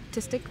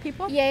artistic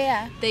people.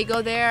 Yeah. They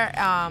go there,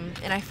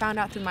 and I found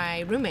out through my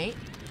roommate.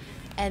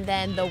 And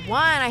then The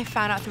One I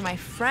found out through my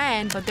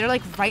friend, but they're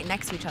like right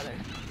next to each other.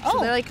 So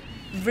they're like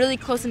really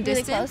close in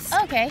distance.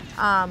 Close? Oh, okay.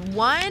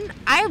 One,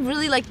 I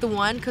really like The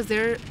One because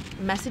their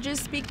messages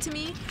speak to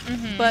me,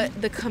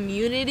 but the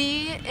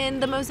community in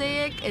the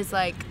Mosaic is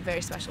like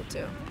very special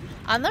too.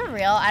 On the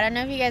real, I don't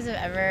know if you guys have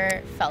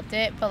ever felt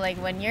it, but like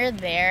when you're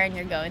there and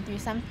you're going through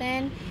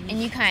something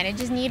and you kind of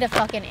just need a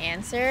fucking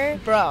answer,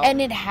 bro,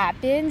 and it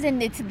happens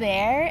and it's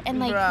there and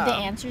like the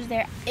answer's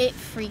there, it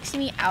freaks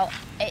me out.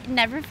 It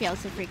never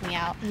fails to freak me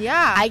out.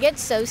 Yeah. I get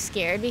so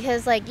scared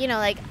because like, you know,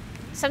 like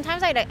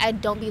sometimes I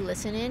don't be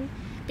listening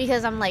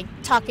because I'm like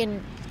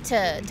talking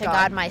to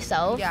God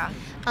myself. Yeah.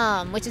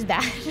 Which is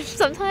bad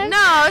sometimes.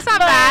 No, it's not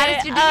bad.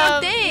 It's you're doing your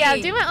own thing. Yeah,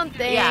 I'm doing my own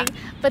thing. Yeah.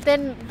 But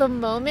then the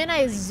moment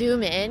I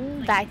zoom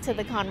in back to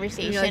the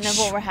conversation of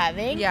what we're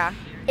having,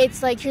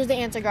 it's like, here's the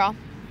answer, girl.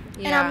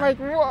 Yeah. And I'm like,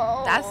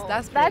 whoa.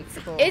 That's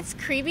cool. It's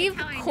creepy,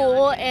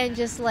 cool, and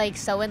just like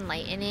so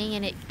enlightening.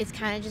 And it's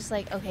kind of just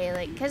like, okay,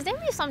 like, because there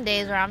be some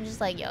days where I'm just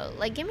like, yo,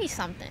 like, give me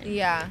something.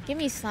 Yeah. Give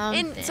me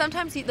something. And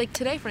sometimes, like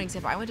today, for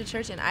example, I went to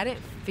church and I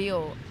didn't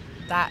feel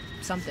that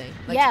something.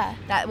 Like,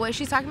 that what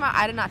she's talking about,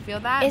 I did not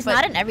feel that. It's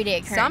not an everyday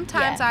occurrence.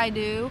 Sometimes I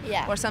do.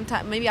 Yeah. Or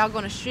sometimes maybe I'll go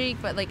on a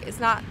streak, but like it's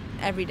not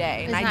every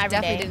day. And I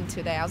definitely didn't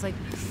today. I was like,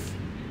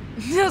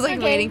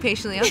 waiting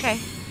patiently. Okay.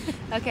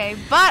 Okay.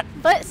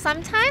 But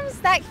sometimes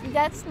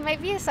that's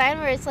might be a sign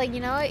where it's like, you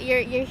know what,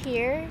 you're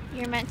here.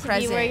 You're meant to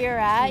be where you're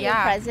at. You're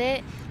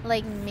present.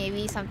 Like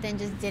maybe something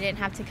just didn't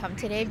have to come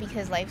today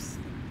because life's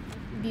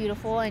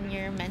beautiful and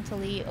you're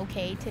mentally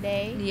okay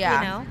today.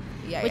 Yeah. You know?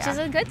 Yeah, which is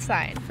a good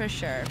sign. For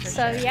sure.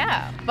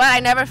 Yeah. But I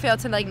never fail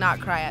to like not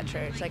cry at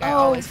church. Like I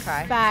always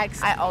cry.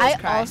 Facts. I always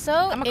cry. Also,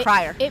 I'm a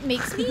crier. It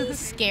makes me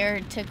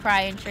scared to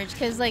cry in church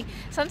because like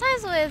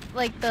sometimes with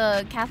like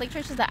the Catholic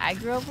churches that I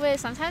grew up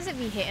with, sometimes it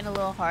be hitting a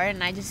little hard,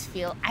 and I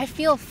feel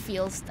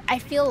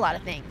a lot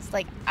of things.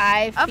 Like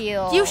I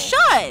feel. You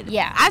should.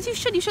 Yeah. As you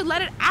should. You should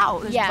let it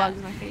out. There's bugs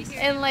in my face.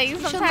 And like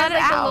sometimes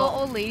like the little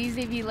old ladies,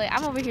 they be like,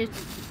 I'm over here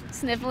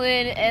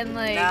sniffling, and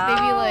like they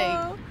be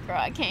like, girl,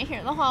 I can't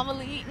hear the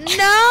homily.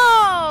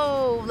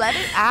 No, let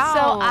it out.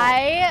 So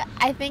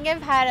I think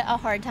I've had a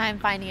hard time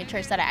finding a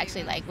church that I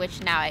actually like,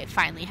 which now I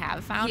finally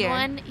have found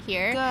one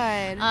here.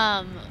 Good.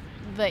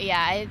 But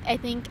yeah, I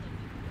think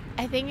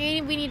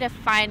we need to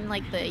find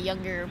like the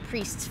younger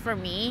priests for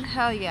me.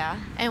 Hell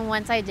yeah. And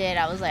once I did,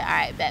 I was like, all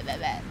right, bet.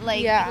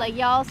 Like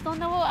y'all still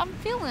know what I'm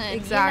feeling.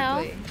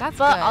 Exactly. You know? That's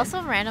but good.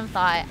 also random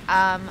thought.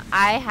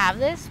 I have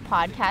this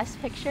podcast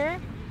picture.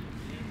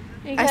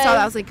 I saw that.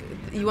 I was like,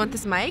 you want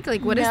this mic?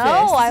 Like, what is this? No,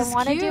 I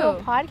want to do a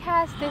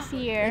podcast this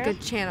year. Like a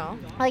channel.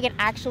 Like an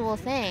actual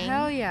thing.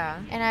 Hell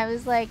yeah. And I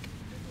was like,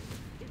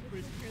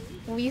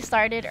 we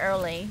started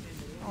early.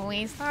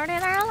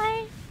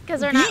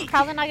 Because we're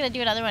probably not going to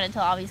do another one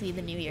until obviously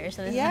the new year.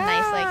 So this is a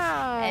nice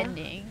like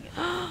ending.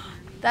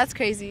 That's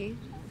crazy.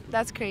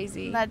 That's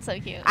crazy. That's so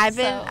cute. I've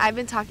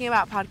been talking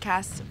about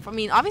podcasts. I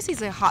mean, obviously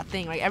it's a hot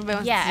thing. Like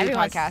everybody wants to do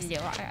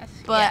podcasts.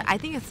 But I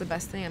think it's the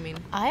best thing. I mean,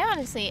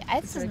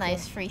 it's a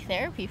nice free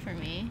therapy for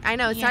me. I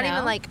know. It's not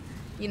even like,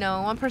 you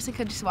know, one person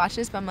could just watch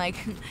this, but I'm like,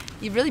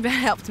 you really been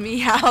helped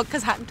me out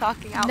because I'm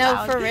talking out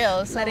loud. No, for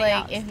real. So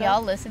like, if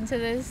y'all listen to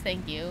this,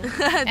 thank you.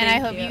 And I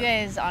hope you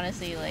guys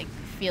honestly like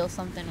feel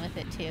something with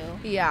it too.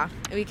 Yeah,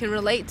 we can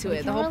relate to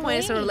it. The whole point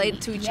is to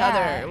relate to each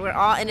other. We're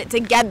all in it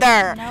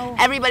together. No.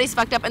 Everybody's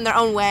fucked up in their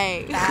own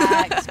way.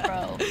 Facts,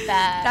 bro.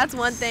 Facts. That's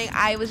one thing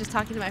I was just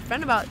talking to my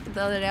friend about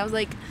the other day. I was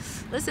like,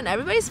 listen,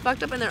 everybody's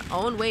fucked up in their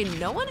own way.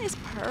 No one is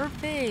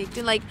perfect.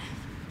 And like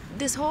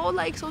this whole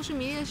like social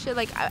media shit,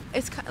 like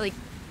it's kind of like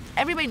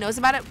everybody knows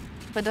about it,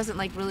 but doesn't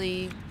like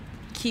really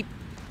keep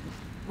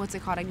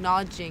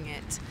acknowledging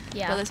it.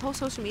 Yeah. But this whole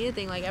social media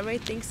thing, like everybody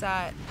thinks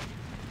that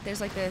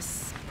there's like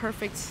this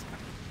perfect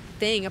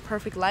thing, a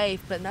perfect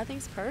life, but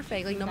nothing's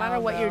perfect. Like no matter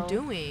what you're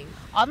doing.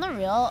 On the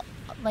real,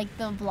 like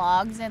the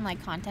vlogs and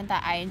like content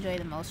that I enjoy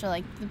the most are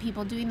like the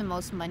people doing the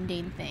most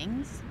mundane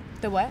things.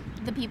 The what?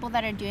 The people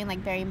that are doing like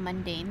very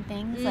mundane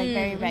things, like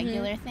very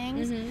regular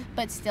things,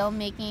 but still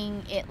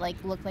making it like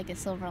look like a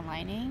silver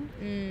lining.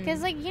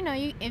 Because like, you know,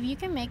 if you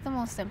can make the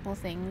most simple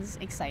things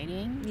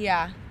exciting,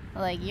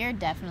 like you're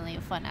definitely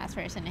a fun ass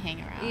person to hang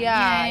around.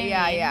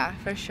 Yeah,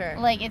 for sure.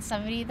 Like it's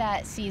somebody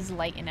that sees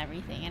light in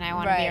everything, and I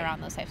want to be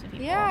around those types of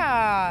people.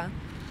 Yeah,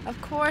 of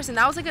course. And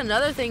that was like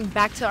another thing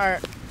back to our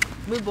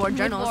mood board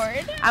journals.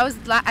 That's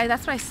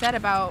what I said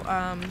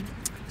about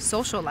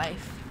social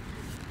life.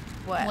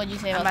 What? What'd you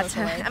say about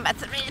social life? I'm about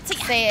to read it to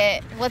you. Say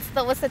it. What's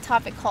the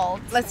topic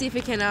called? Let's see if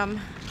we can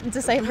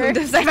decipher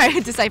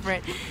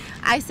it.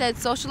 I said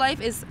social life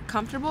is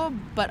comfortable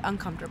but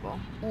uncomfortable.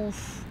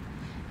 Oof.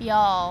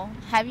 Y'all,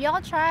 have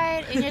y'all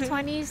tried in your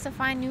 20s to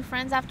find new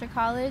friends after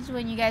college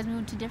when you guys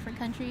moved to different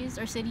countries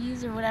or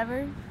cities or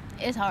whatever?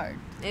 It's hard.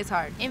 It's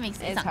hard. It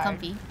makes it's not hard.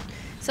 Comfy.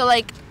 So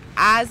like,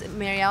 as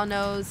Marielle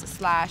knows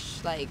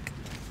 / like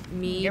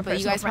me, your but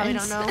you guys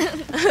friends. probably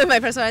don't know my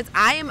personal friends.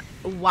 I am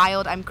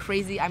wild. I'm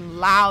crazy. I'm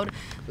loud.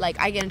 Like,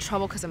 I get in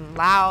trouble because I'm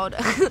loud.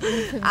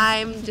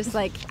 I'm just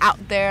like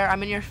out there.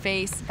 I'm in your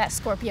face. That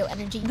Scorpio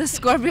energy. The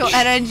Scorpio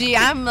energy.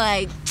 I'm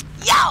like,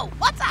 yo,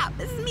 what's up?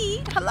 This is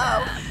me.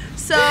 Hello.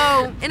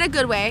 So, in a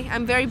good way.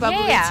 I'm very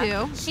bubbly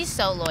too. She's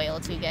so loyal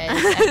to you guys.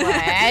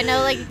 FYI. I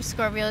know like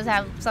Scorpios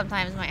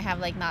sometimes might have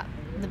like not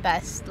the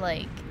best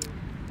like.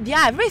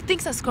 Yeah, everybody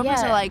thinks that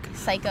Scorpios are like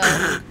psycho.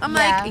 I'm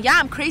like,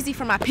 I'm crazy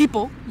for my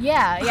people.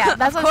 Yeah,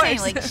 that's what I'm saying.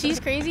 Like, she's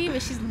crazy,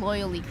 but she's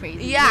loyally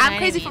crazy. Yeah, I'm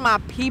crazy for my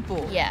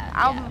people. Yeah,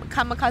 I'm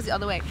kamikaze all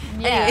the way.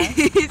 Yeah.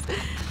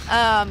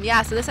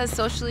 Anyways, so this says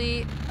social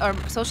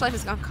life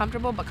is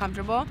uncomfortable but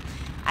comfortable.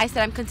 I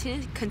said I'm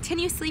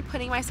continuously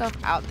putting myself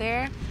out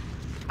there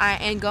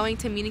and going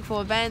to meaningful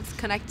events,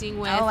 connecting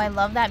with. Oh, I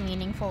love that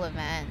meaningful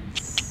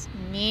events.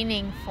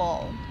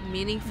 Meaningful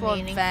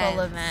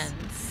events.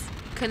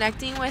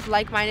 Connecting with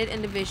like-minded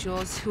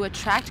individuals who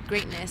attract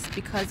greatness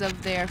because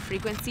of their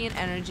frequency and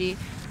energy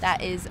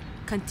that is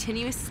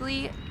continuous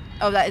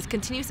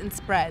and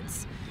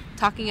spreads.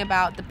 Talking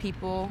about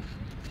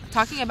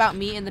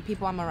me and the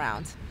people I'm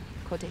around.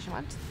 Quotation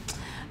marks.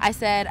 I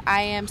said,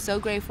 I am so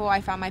grateful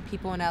I found my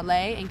people in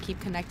LA and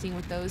keep connecting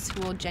with those who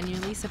will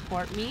genuinely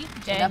support me.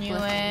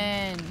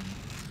 Genuine.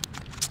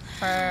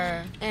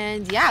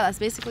 And yeah, that's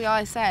basically all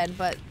I said,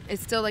 but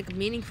it's still like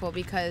meaningful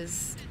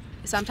because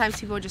sometimes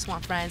people just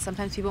want friends.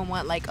 Sometimes people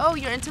want like, oh,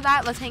 you're into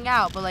that? Let's hang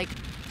out. But like,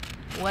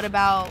 what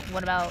about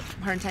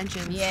her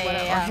intentions?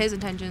 Or his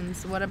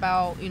intentions? What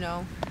about,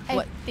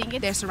 what I think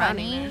it's they're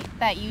surrounding funny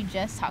that you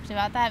just talked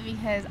about that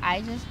because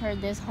I just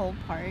heard this whole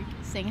park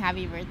sing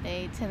happy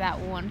birthday to that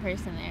one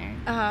person there.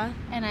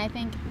 And I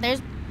think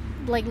there's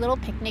like little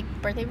picnic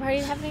birthday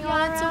parties happening all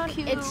around. So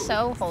cute. It's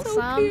so wholesome.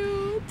 So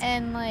cute.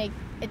 And like,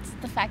 it's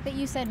the fact that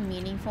you said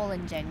meaningful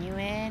and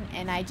genuine,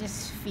 and I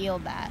just feel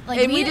that.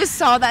 Like, and we just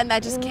saw that, and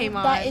that just came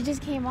on. It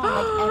just came on.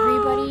 Like,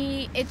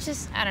 everybody, it's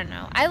just, I don't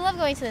know. I love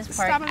going to this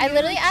park. I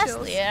literally asked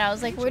Leah, and I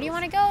was like, where do you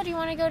want to go? Do you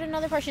want to go to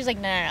another park? She's like,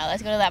 no,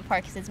 let's go to that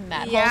park because it's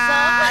mad wholesome.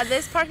 Yeah,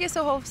 this park is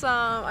so wholesome.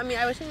 I mean,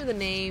 I wish I knew the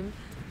name.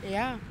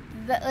 Yeah.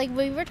 Like,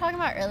 we were talking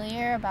about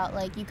earlier about,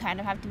 like, you kind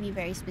of have to be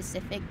very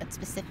specific, but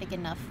specific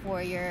enough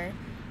for your,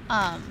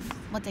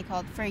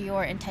 for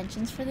your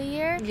intentions for the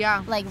year.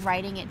 Yeah. Like,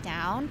 writing it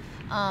down.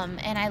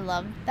 And I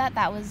love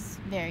that was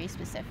very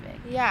specific.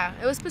 Yeah,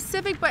 it was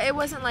specific, but it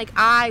wasn't like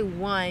I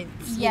want,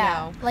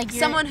 like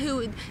someone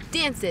who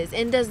dances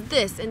and does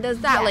this and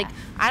does that. Yeah. Like,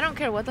 I don't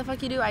care what the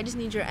fuck you do. I just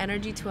need your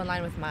energy to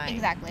align with mine.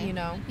 Exactly.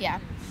 Yeah.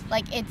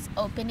 Like, it's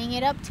opening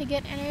it up to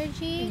get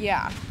energy.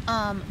 Yeah.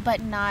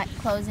 But not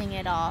closing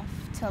it off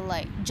to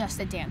like just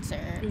a dancer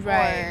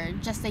or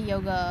just a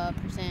yoga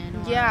person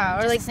or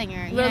just like a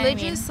singer.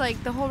 Religious,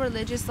 like the whole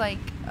religious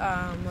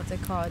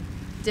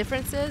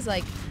differences,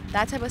 like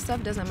that type of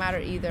stuff doesn't matter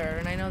either.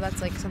 And I know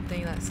that's like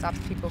something that stops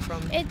people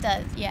from. It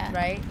does, yeah.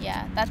 Right?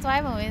 Yeah. That's why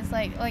I'm always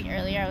like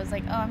earlier I was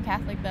like, oh, I'm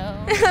Catholic though.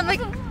 I'm like,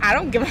 I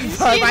don't give a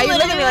fuck. Why are you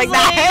looking at me like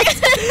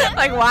that?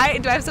 Like, why?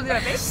 Do I have something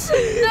on my face?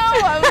 No,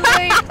 I was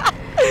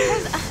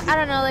like, I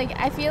don't know, like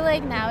I feel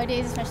like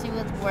nowadays, especially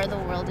with where the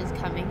world is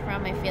coming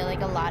from, I feel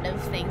like a lot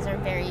of things are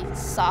very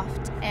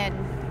soft and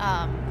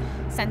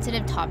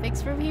sensitive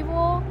topics for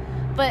people.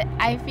 But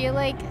I feel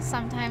like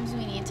sometimes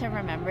we need to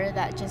remember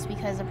that just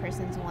because a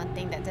person's one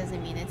thing, that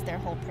doesn't mean it's their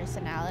whole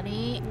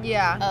personality.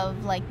 Yeah.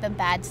 Of like the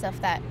bad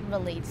stuff that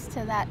relates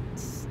to that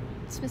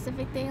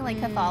specific thing, like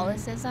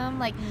Catholicism.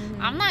 Like,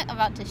 I'm not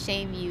about to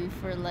shame you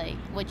for like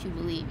what you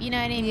believe. You know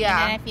what I mean?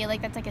 Yeah. And I feel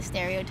like that's like a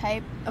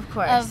stereotype. Of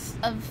course.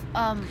 Of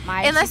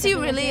my. Unless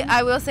you really,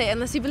 I will say,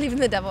 unless you believe in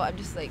the devil, I'm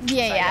just like.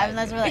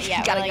 Unless we're like,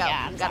 gotta go.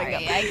 I'm sorry,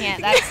 I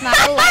can't. That's not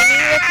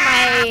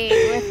aligning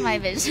with my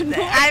vision.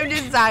 I'm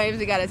just sorry if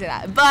you gotta say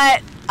that,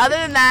 but other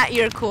than that,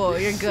 you're cool.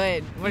 You're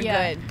good. We're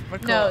good. We're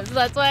cool. No, so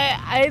that's why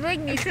I like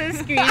need to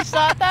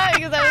screenshot that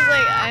because I was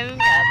like, I'm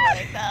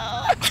Catholic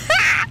though.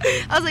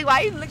 I was like,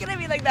 why are you looking at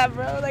me like that,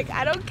 bro? Like,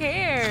 I don't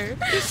care.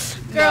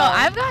 Girl,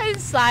 I've gotten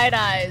side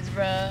eyes,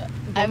 bro.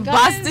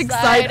 Bombastic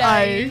side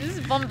eyes.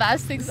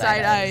 Bombastic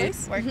side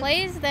eyes. Like,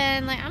 workplace,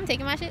 then like I'm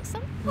taking my shit.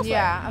 So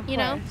yeah, of course.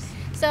 know.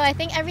 So I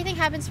think everything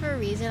happens for a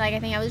reason. Like I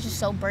think I was just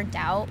so burnt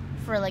out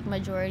for like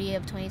majority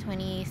of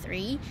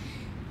 2023.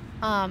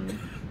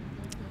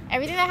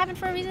 Everything that happened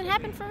for a reason,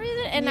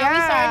 and now we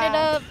started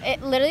up.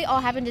 It literally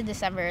all happened in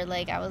December.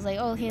 Like I was like,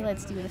 oh, okay,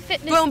 let's do the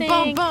fitness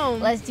thing.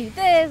 Boom. Let's do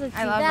this. Let's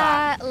do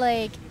that.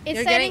 Like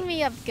it's setting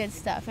me up good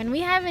stuff, and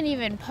we haven't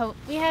even put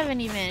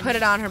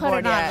it on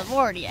the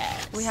board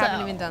yet. We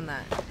haven't even done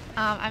that.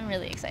 I'm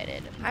really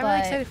excited. I'm really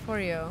excited for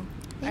you.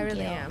 I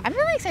really am. I'm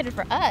really excited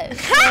for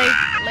us. like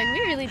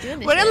we're really doing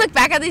this. We're gonna look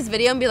back at this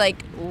video and be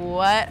like,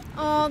 what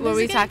were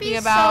we talking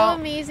about? So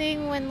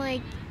amazing when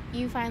like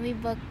you finally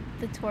book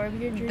the tour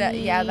of your dreams.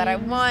 That I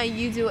want.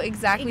 You do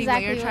exactly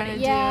what you're trying to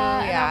do.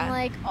 Yeah. And I'm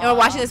like, and we're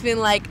watching this being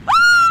like,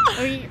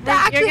 you're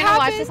gonna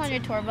watch this on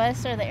your tour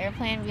bus or the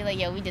airplane and be like,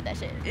 yo, we did that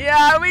shit.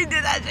 Yeah, we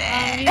did that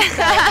shit. I'm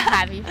so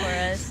happy for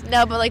us.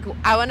 No, but like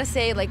I want to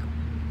say like,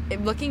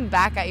 looking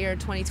back at your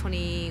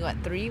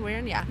 2023, we're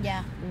in,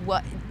 yeah.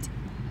 What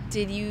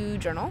did you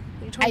journal?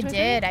 I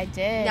did.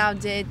 Now,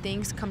 did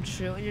things come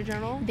true in your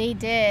journal? They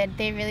did.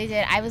 They really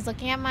did. I was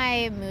looking at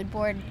my mood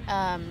board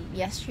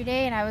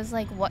yesterday, and I was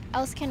like, what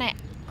else can I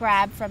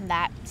grab from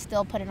that?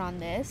 Still put it on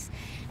this,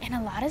 and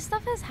a lot of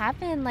stuff has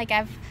happened. Like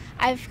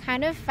I've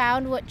kind of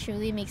found what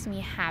truly makes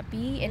me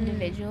happy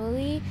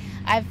individually.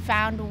 I've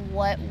found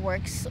what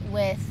works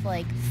with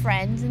like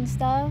friends and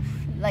stuff,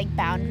 like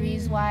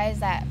boundaries wise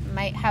that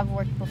might have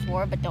worked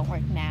before but don't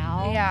work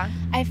now. Yeah.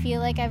 I feel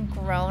like I've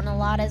grown a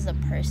lot as a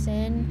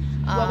person.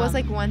 What was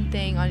like one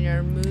thing on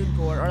your mood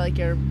board or like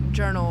your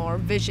journal or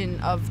vision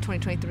of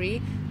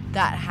 2023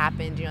 that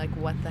happened? You're like,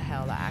 what the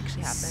hell, that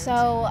actually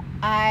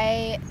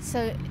happened?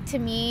 So to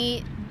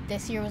me,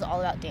 this year was all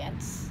about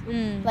dance.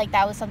 Like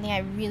that was something I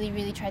really,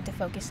 really tried to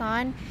focus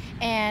on.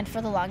 And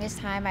for the longest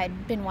time,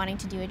 I'd been wanting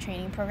to do a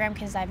training program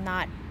because I've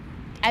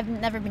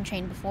never been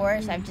trained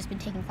before, so I've just been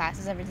taking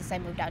classes ever since I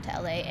moved out to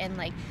LA, and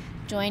like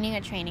joining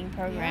a training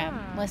program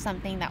was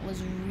something that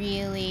was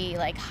really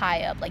like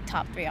high up, like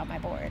top 3 on my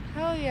board.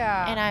 Hell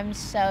yeah. And I'm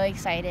so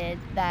excited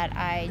that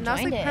I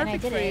joined it and I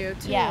did it.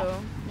 Too.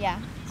 Yeah.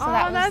 So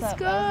that's good. That was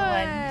the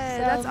one.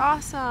 So that's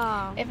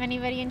awesome. if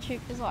anybody in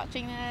Troop is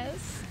watching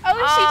this.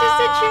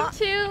 Oh, she just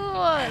did Troop too.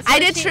 I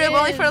did Troop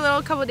only for a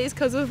little couple of days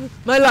because of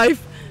my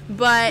life.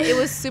 But it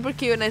was super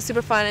cute and it was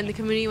super fun and the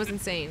community was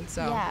insane.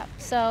 So yeah,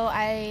 so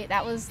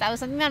that was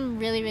something that I'm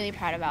really, really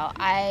proud about.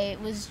 I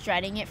was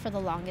dreading it for the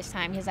longest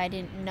time because I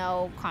didn't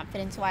know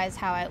confidence-wise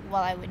how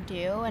I would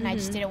do, and I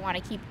just didn't want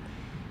to keep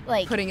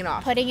like putting it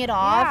off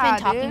and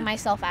talking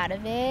myself out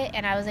of it.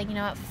 And I was like, you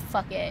know what,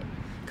 fuck it.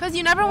 Because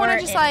you never want to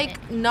just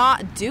like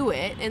not do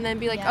it and then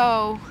be like,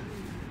 oh,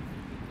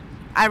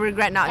 I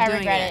regret not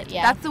doing it.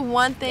 Yeah. That's the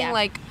one thing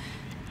like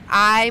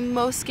I'm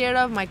most scared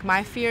of. Like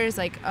my fear is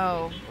like,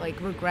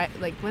 regret.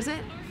 Like, was it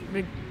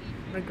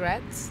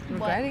regretting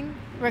life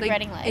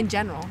in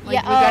general?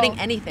 Like regretting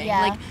anything.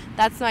 Yeah. Like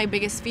that's my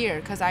biggest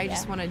fear because I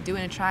just want to do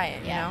it and try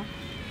it. You know.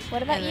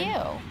 What about you?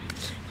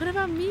 What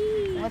about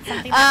me? What's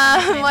something?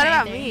 What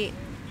about me?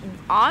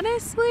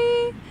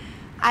 Honestly,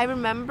 I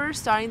remember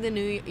starting the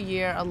new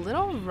year a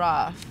little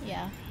rough.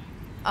 Yeah.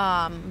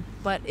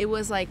 But it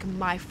was like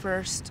my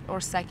first or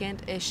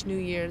second-ish New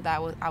Year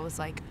that I was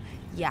like,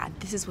 yeah,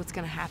 this is what's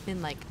gonna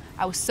happen. Like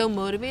I was so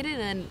motivated,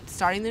 and then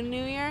starting the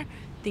new year,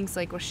 things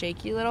like were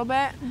shaky a little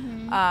bit.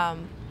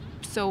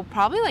 So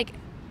probably like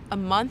a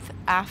month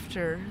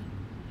after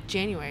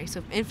January,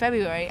 so in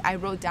February, I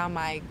wrote down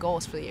my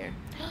goals for the year.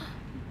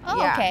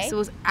 Okay. So it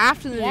was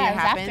after the new year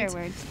happened.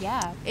 Afterwards,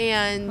 yeah.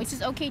 And which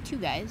is okay too,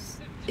 guys.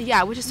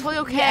 Yeah, which is totally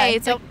okay. Yeah,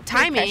 it's like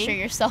timing. Pressure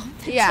yourself.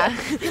 Yeah.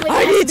 Like,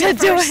 I need to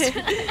do it.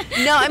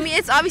 No, I mean,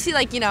 it's obviously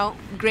like,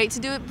 great to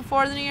do it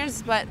before the New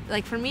Year's, but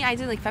like for me, I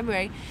did like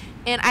February,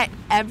 and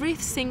every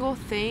single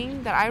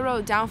thing that I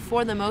wrote down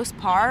for the most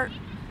part,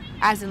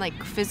 as in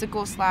like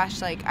physical /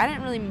 like I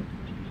didn't really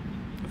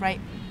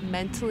write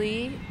mental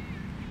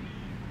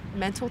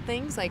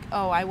things like,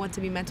 oh, I want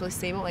to be mentally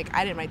stable. Like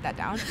I didn't write that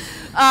down. So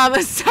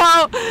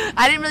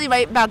I didn't really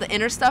write about the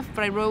inner stuff,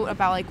 but I wrote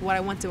about like what I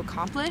want to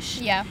accomplish.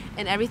 Yeah.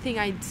 And everything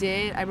I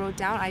wrote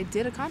down, I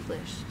did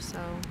accomplish. So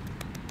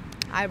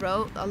I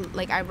booked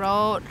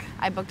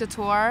a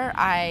tour.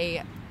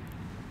 I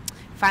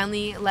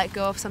finally let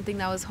go of something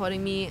that was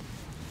holding me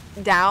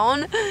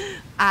down.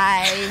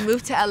 I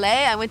moved to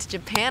LA. I went to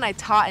Japan. I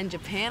taught in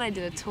Japan. I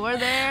did a tour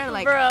there.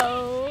 Like,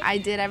 bro, I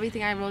did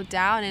everything I wrote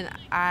down, and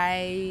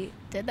I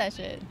did that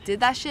shit.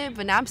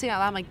 But now I'm saying out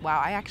loud, I'm like,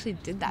 wow, I actually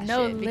did that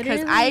shit. Because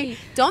literally. I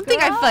don't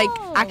think I've like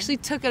actually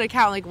took an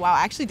account. Like, wow,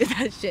 I actually did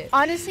that shit.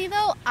 Honestly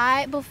though,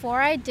 before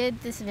I did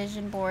this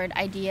vision board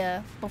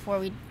idea,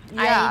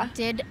 I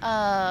did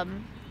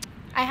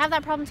I have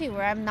that problem too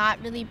where I'm not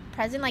really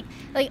present. Like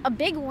a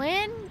big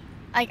win.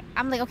 Like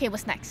I'm like, okay,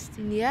 what's next?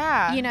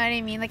 Yeah. You know what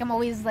I mean? Like I'm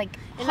always like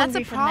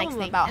hungry for the next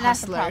thing. And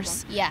that's a problem about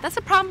hustlers. Yeah. That's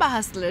a problem about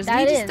hustlers.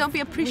 We just don't be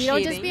appreciating.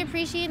 We don't just be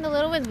appreciating the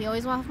little wins. We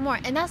always want more.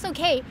 And that's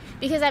okay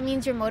because that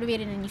means you're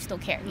motivated and you still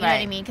care. You know what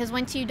I mean? Because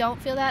once you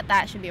don't feel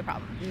that should be a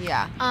problem.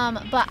 Yeah.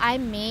 But I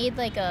made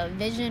like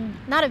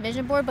not a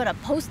vision board, but a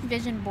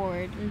post-vision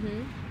board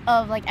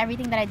of like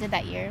everything that I did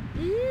that year.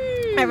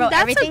 I wrote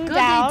everything down.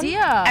 That's a good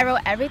idea. I wrote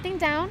everything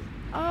down.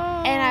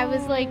 Oh. And I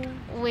was like,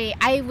 wait,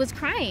 I was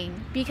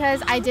crying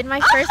because I did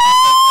my first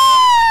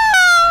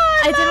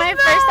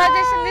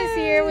audition this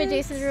year with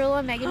Jason Derulo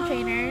and Megan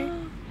Trainor.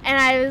 And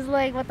I was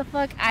like, what the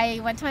fuck? I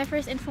went to my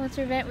first influencer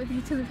event with you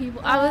two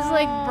people. I was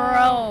like,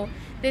 bro,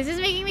 this is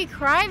making me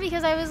cry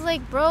because I was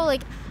like, bro,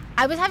 like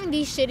I was having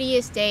the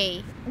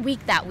shittiest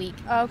week that week.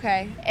 Oh,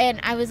 okay.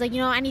 And I was like,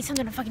 I need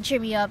something to fucking cheer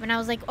me up. And I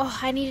was like,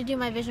 I need to do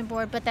my vision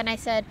board. But then I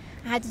said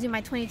I had to do my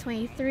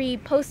 2023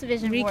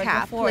 post-vision board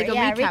before. Like a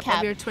recap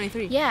of your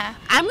 23. Yeah.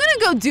 I'm going to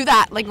go do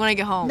that, like, when I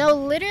get home. No,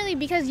 literally,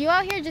 because you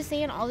out here just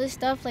saying all this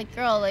stuff, like,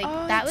 girl, like,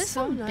 that was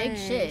some big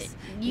shit.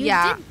 You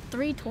did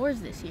 3 tours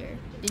this year.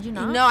 Did you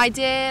not? No, I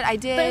did.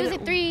 But it was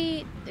like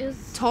 3. It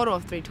was total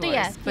of 3 tours.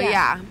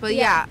 Yeah. But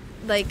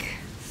like,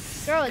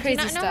 girl, do you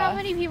not know how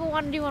many people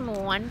want to do on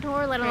 1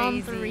 tour, let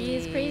alone 3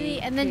 is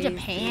crazy? And then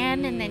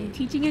Japan, and then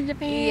teaching in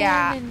Japan.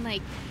 Yeah. And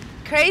like,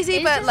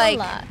 crazy, but like,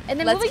 and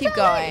then let's keep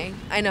going.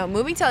 I know,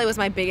 moving to LA was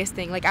my biggest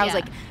thing. Like, I was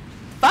like,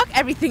 fuck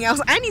everything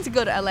else. I need to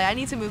go to LA. I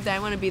need to move there. I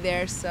want to be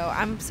there. So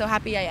I'm so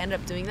happy I ended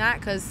up doing that,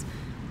 because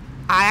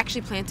I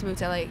actually planned to move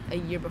to LA a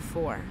year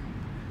before.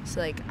 So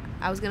like,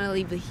 I was gonna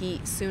leave the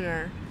heat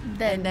sooner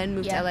and then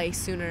move to LA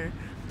sooner,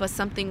 but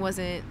something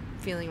wasn't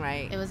feeling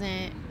right. It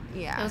wasn't.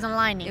 Yeah. It wasn't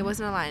aligning. It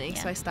wasn't aligning,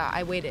 so I stopped.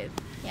 I waited.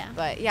 Yeah.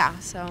 But yeah,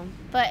 so.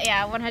 But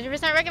yeah,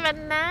 100%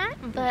 recommend that.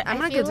 But I'm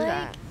gonna go do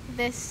that.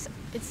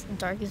 It's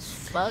dark as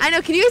fuck. I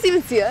know. Can you guys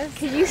even see us?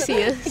 Can you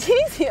see us? Can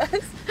you see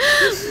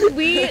us?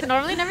 We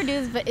normally never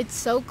do this, but it's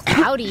so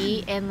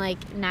cloudy, and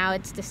like now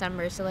it's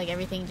December, so like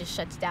everything just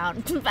shuts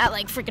down at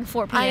like freaking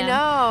 4 p.m. I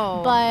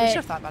know. But we should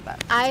have thought about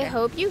that. I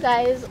hope you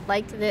guys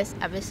liked this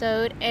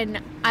episode,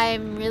 and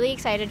I'm really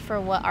excited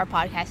for what our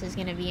podcast is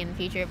going to be in the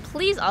future.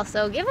 Please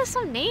also give us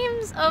some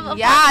names of if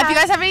you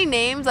guys have any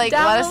names, like,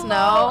 let us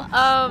know.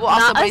 We'll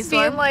also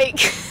brainstorm. Like,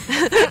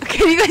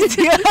 can you guys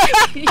do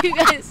that? You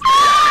guys.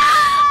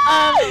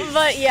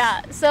 But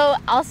yeah, so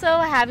also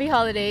happy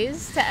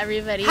holidays to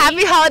everybody.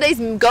 Happy holidays.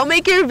 Go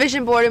make your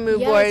vision board and mood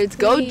boards. Please.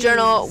 Go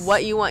journal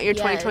what you want your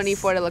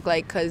 2024 to look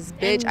like, because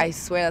bitch, I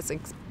swear that's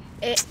like,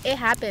 it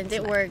happens.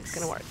 It works. It's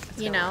gonna work.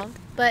 Work.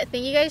 But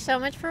thank you guys so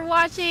much for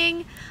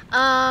watching.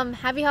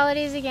 Happy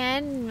holidays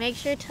again. Make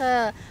sure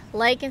to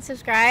like and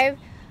subscribe.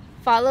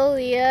 Follow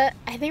Leah.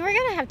 I think we're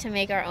gonna have to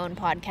make our own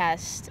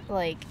podcast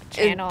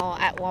channel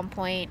at one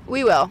point.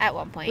 We will. At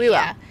one point. We will.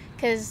 Yeah.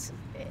 Because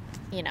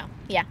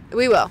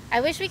we will.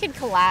 I wish we could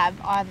collab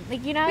on, you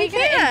can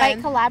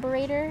invite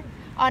collaborator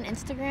on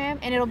Instagram,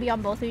 and it'll be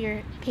on both of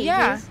your pages.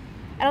 Yeah.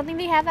 I don't think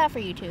they have that for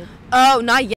YouTube. Oh, not yet.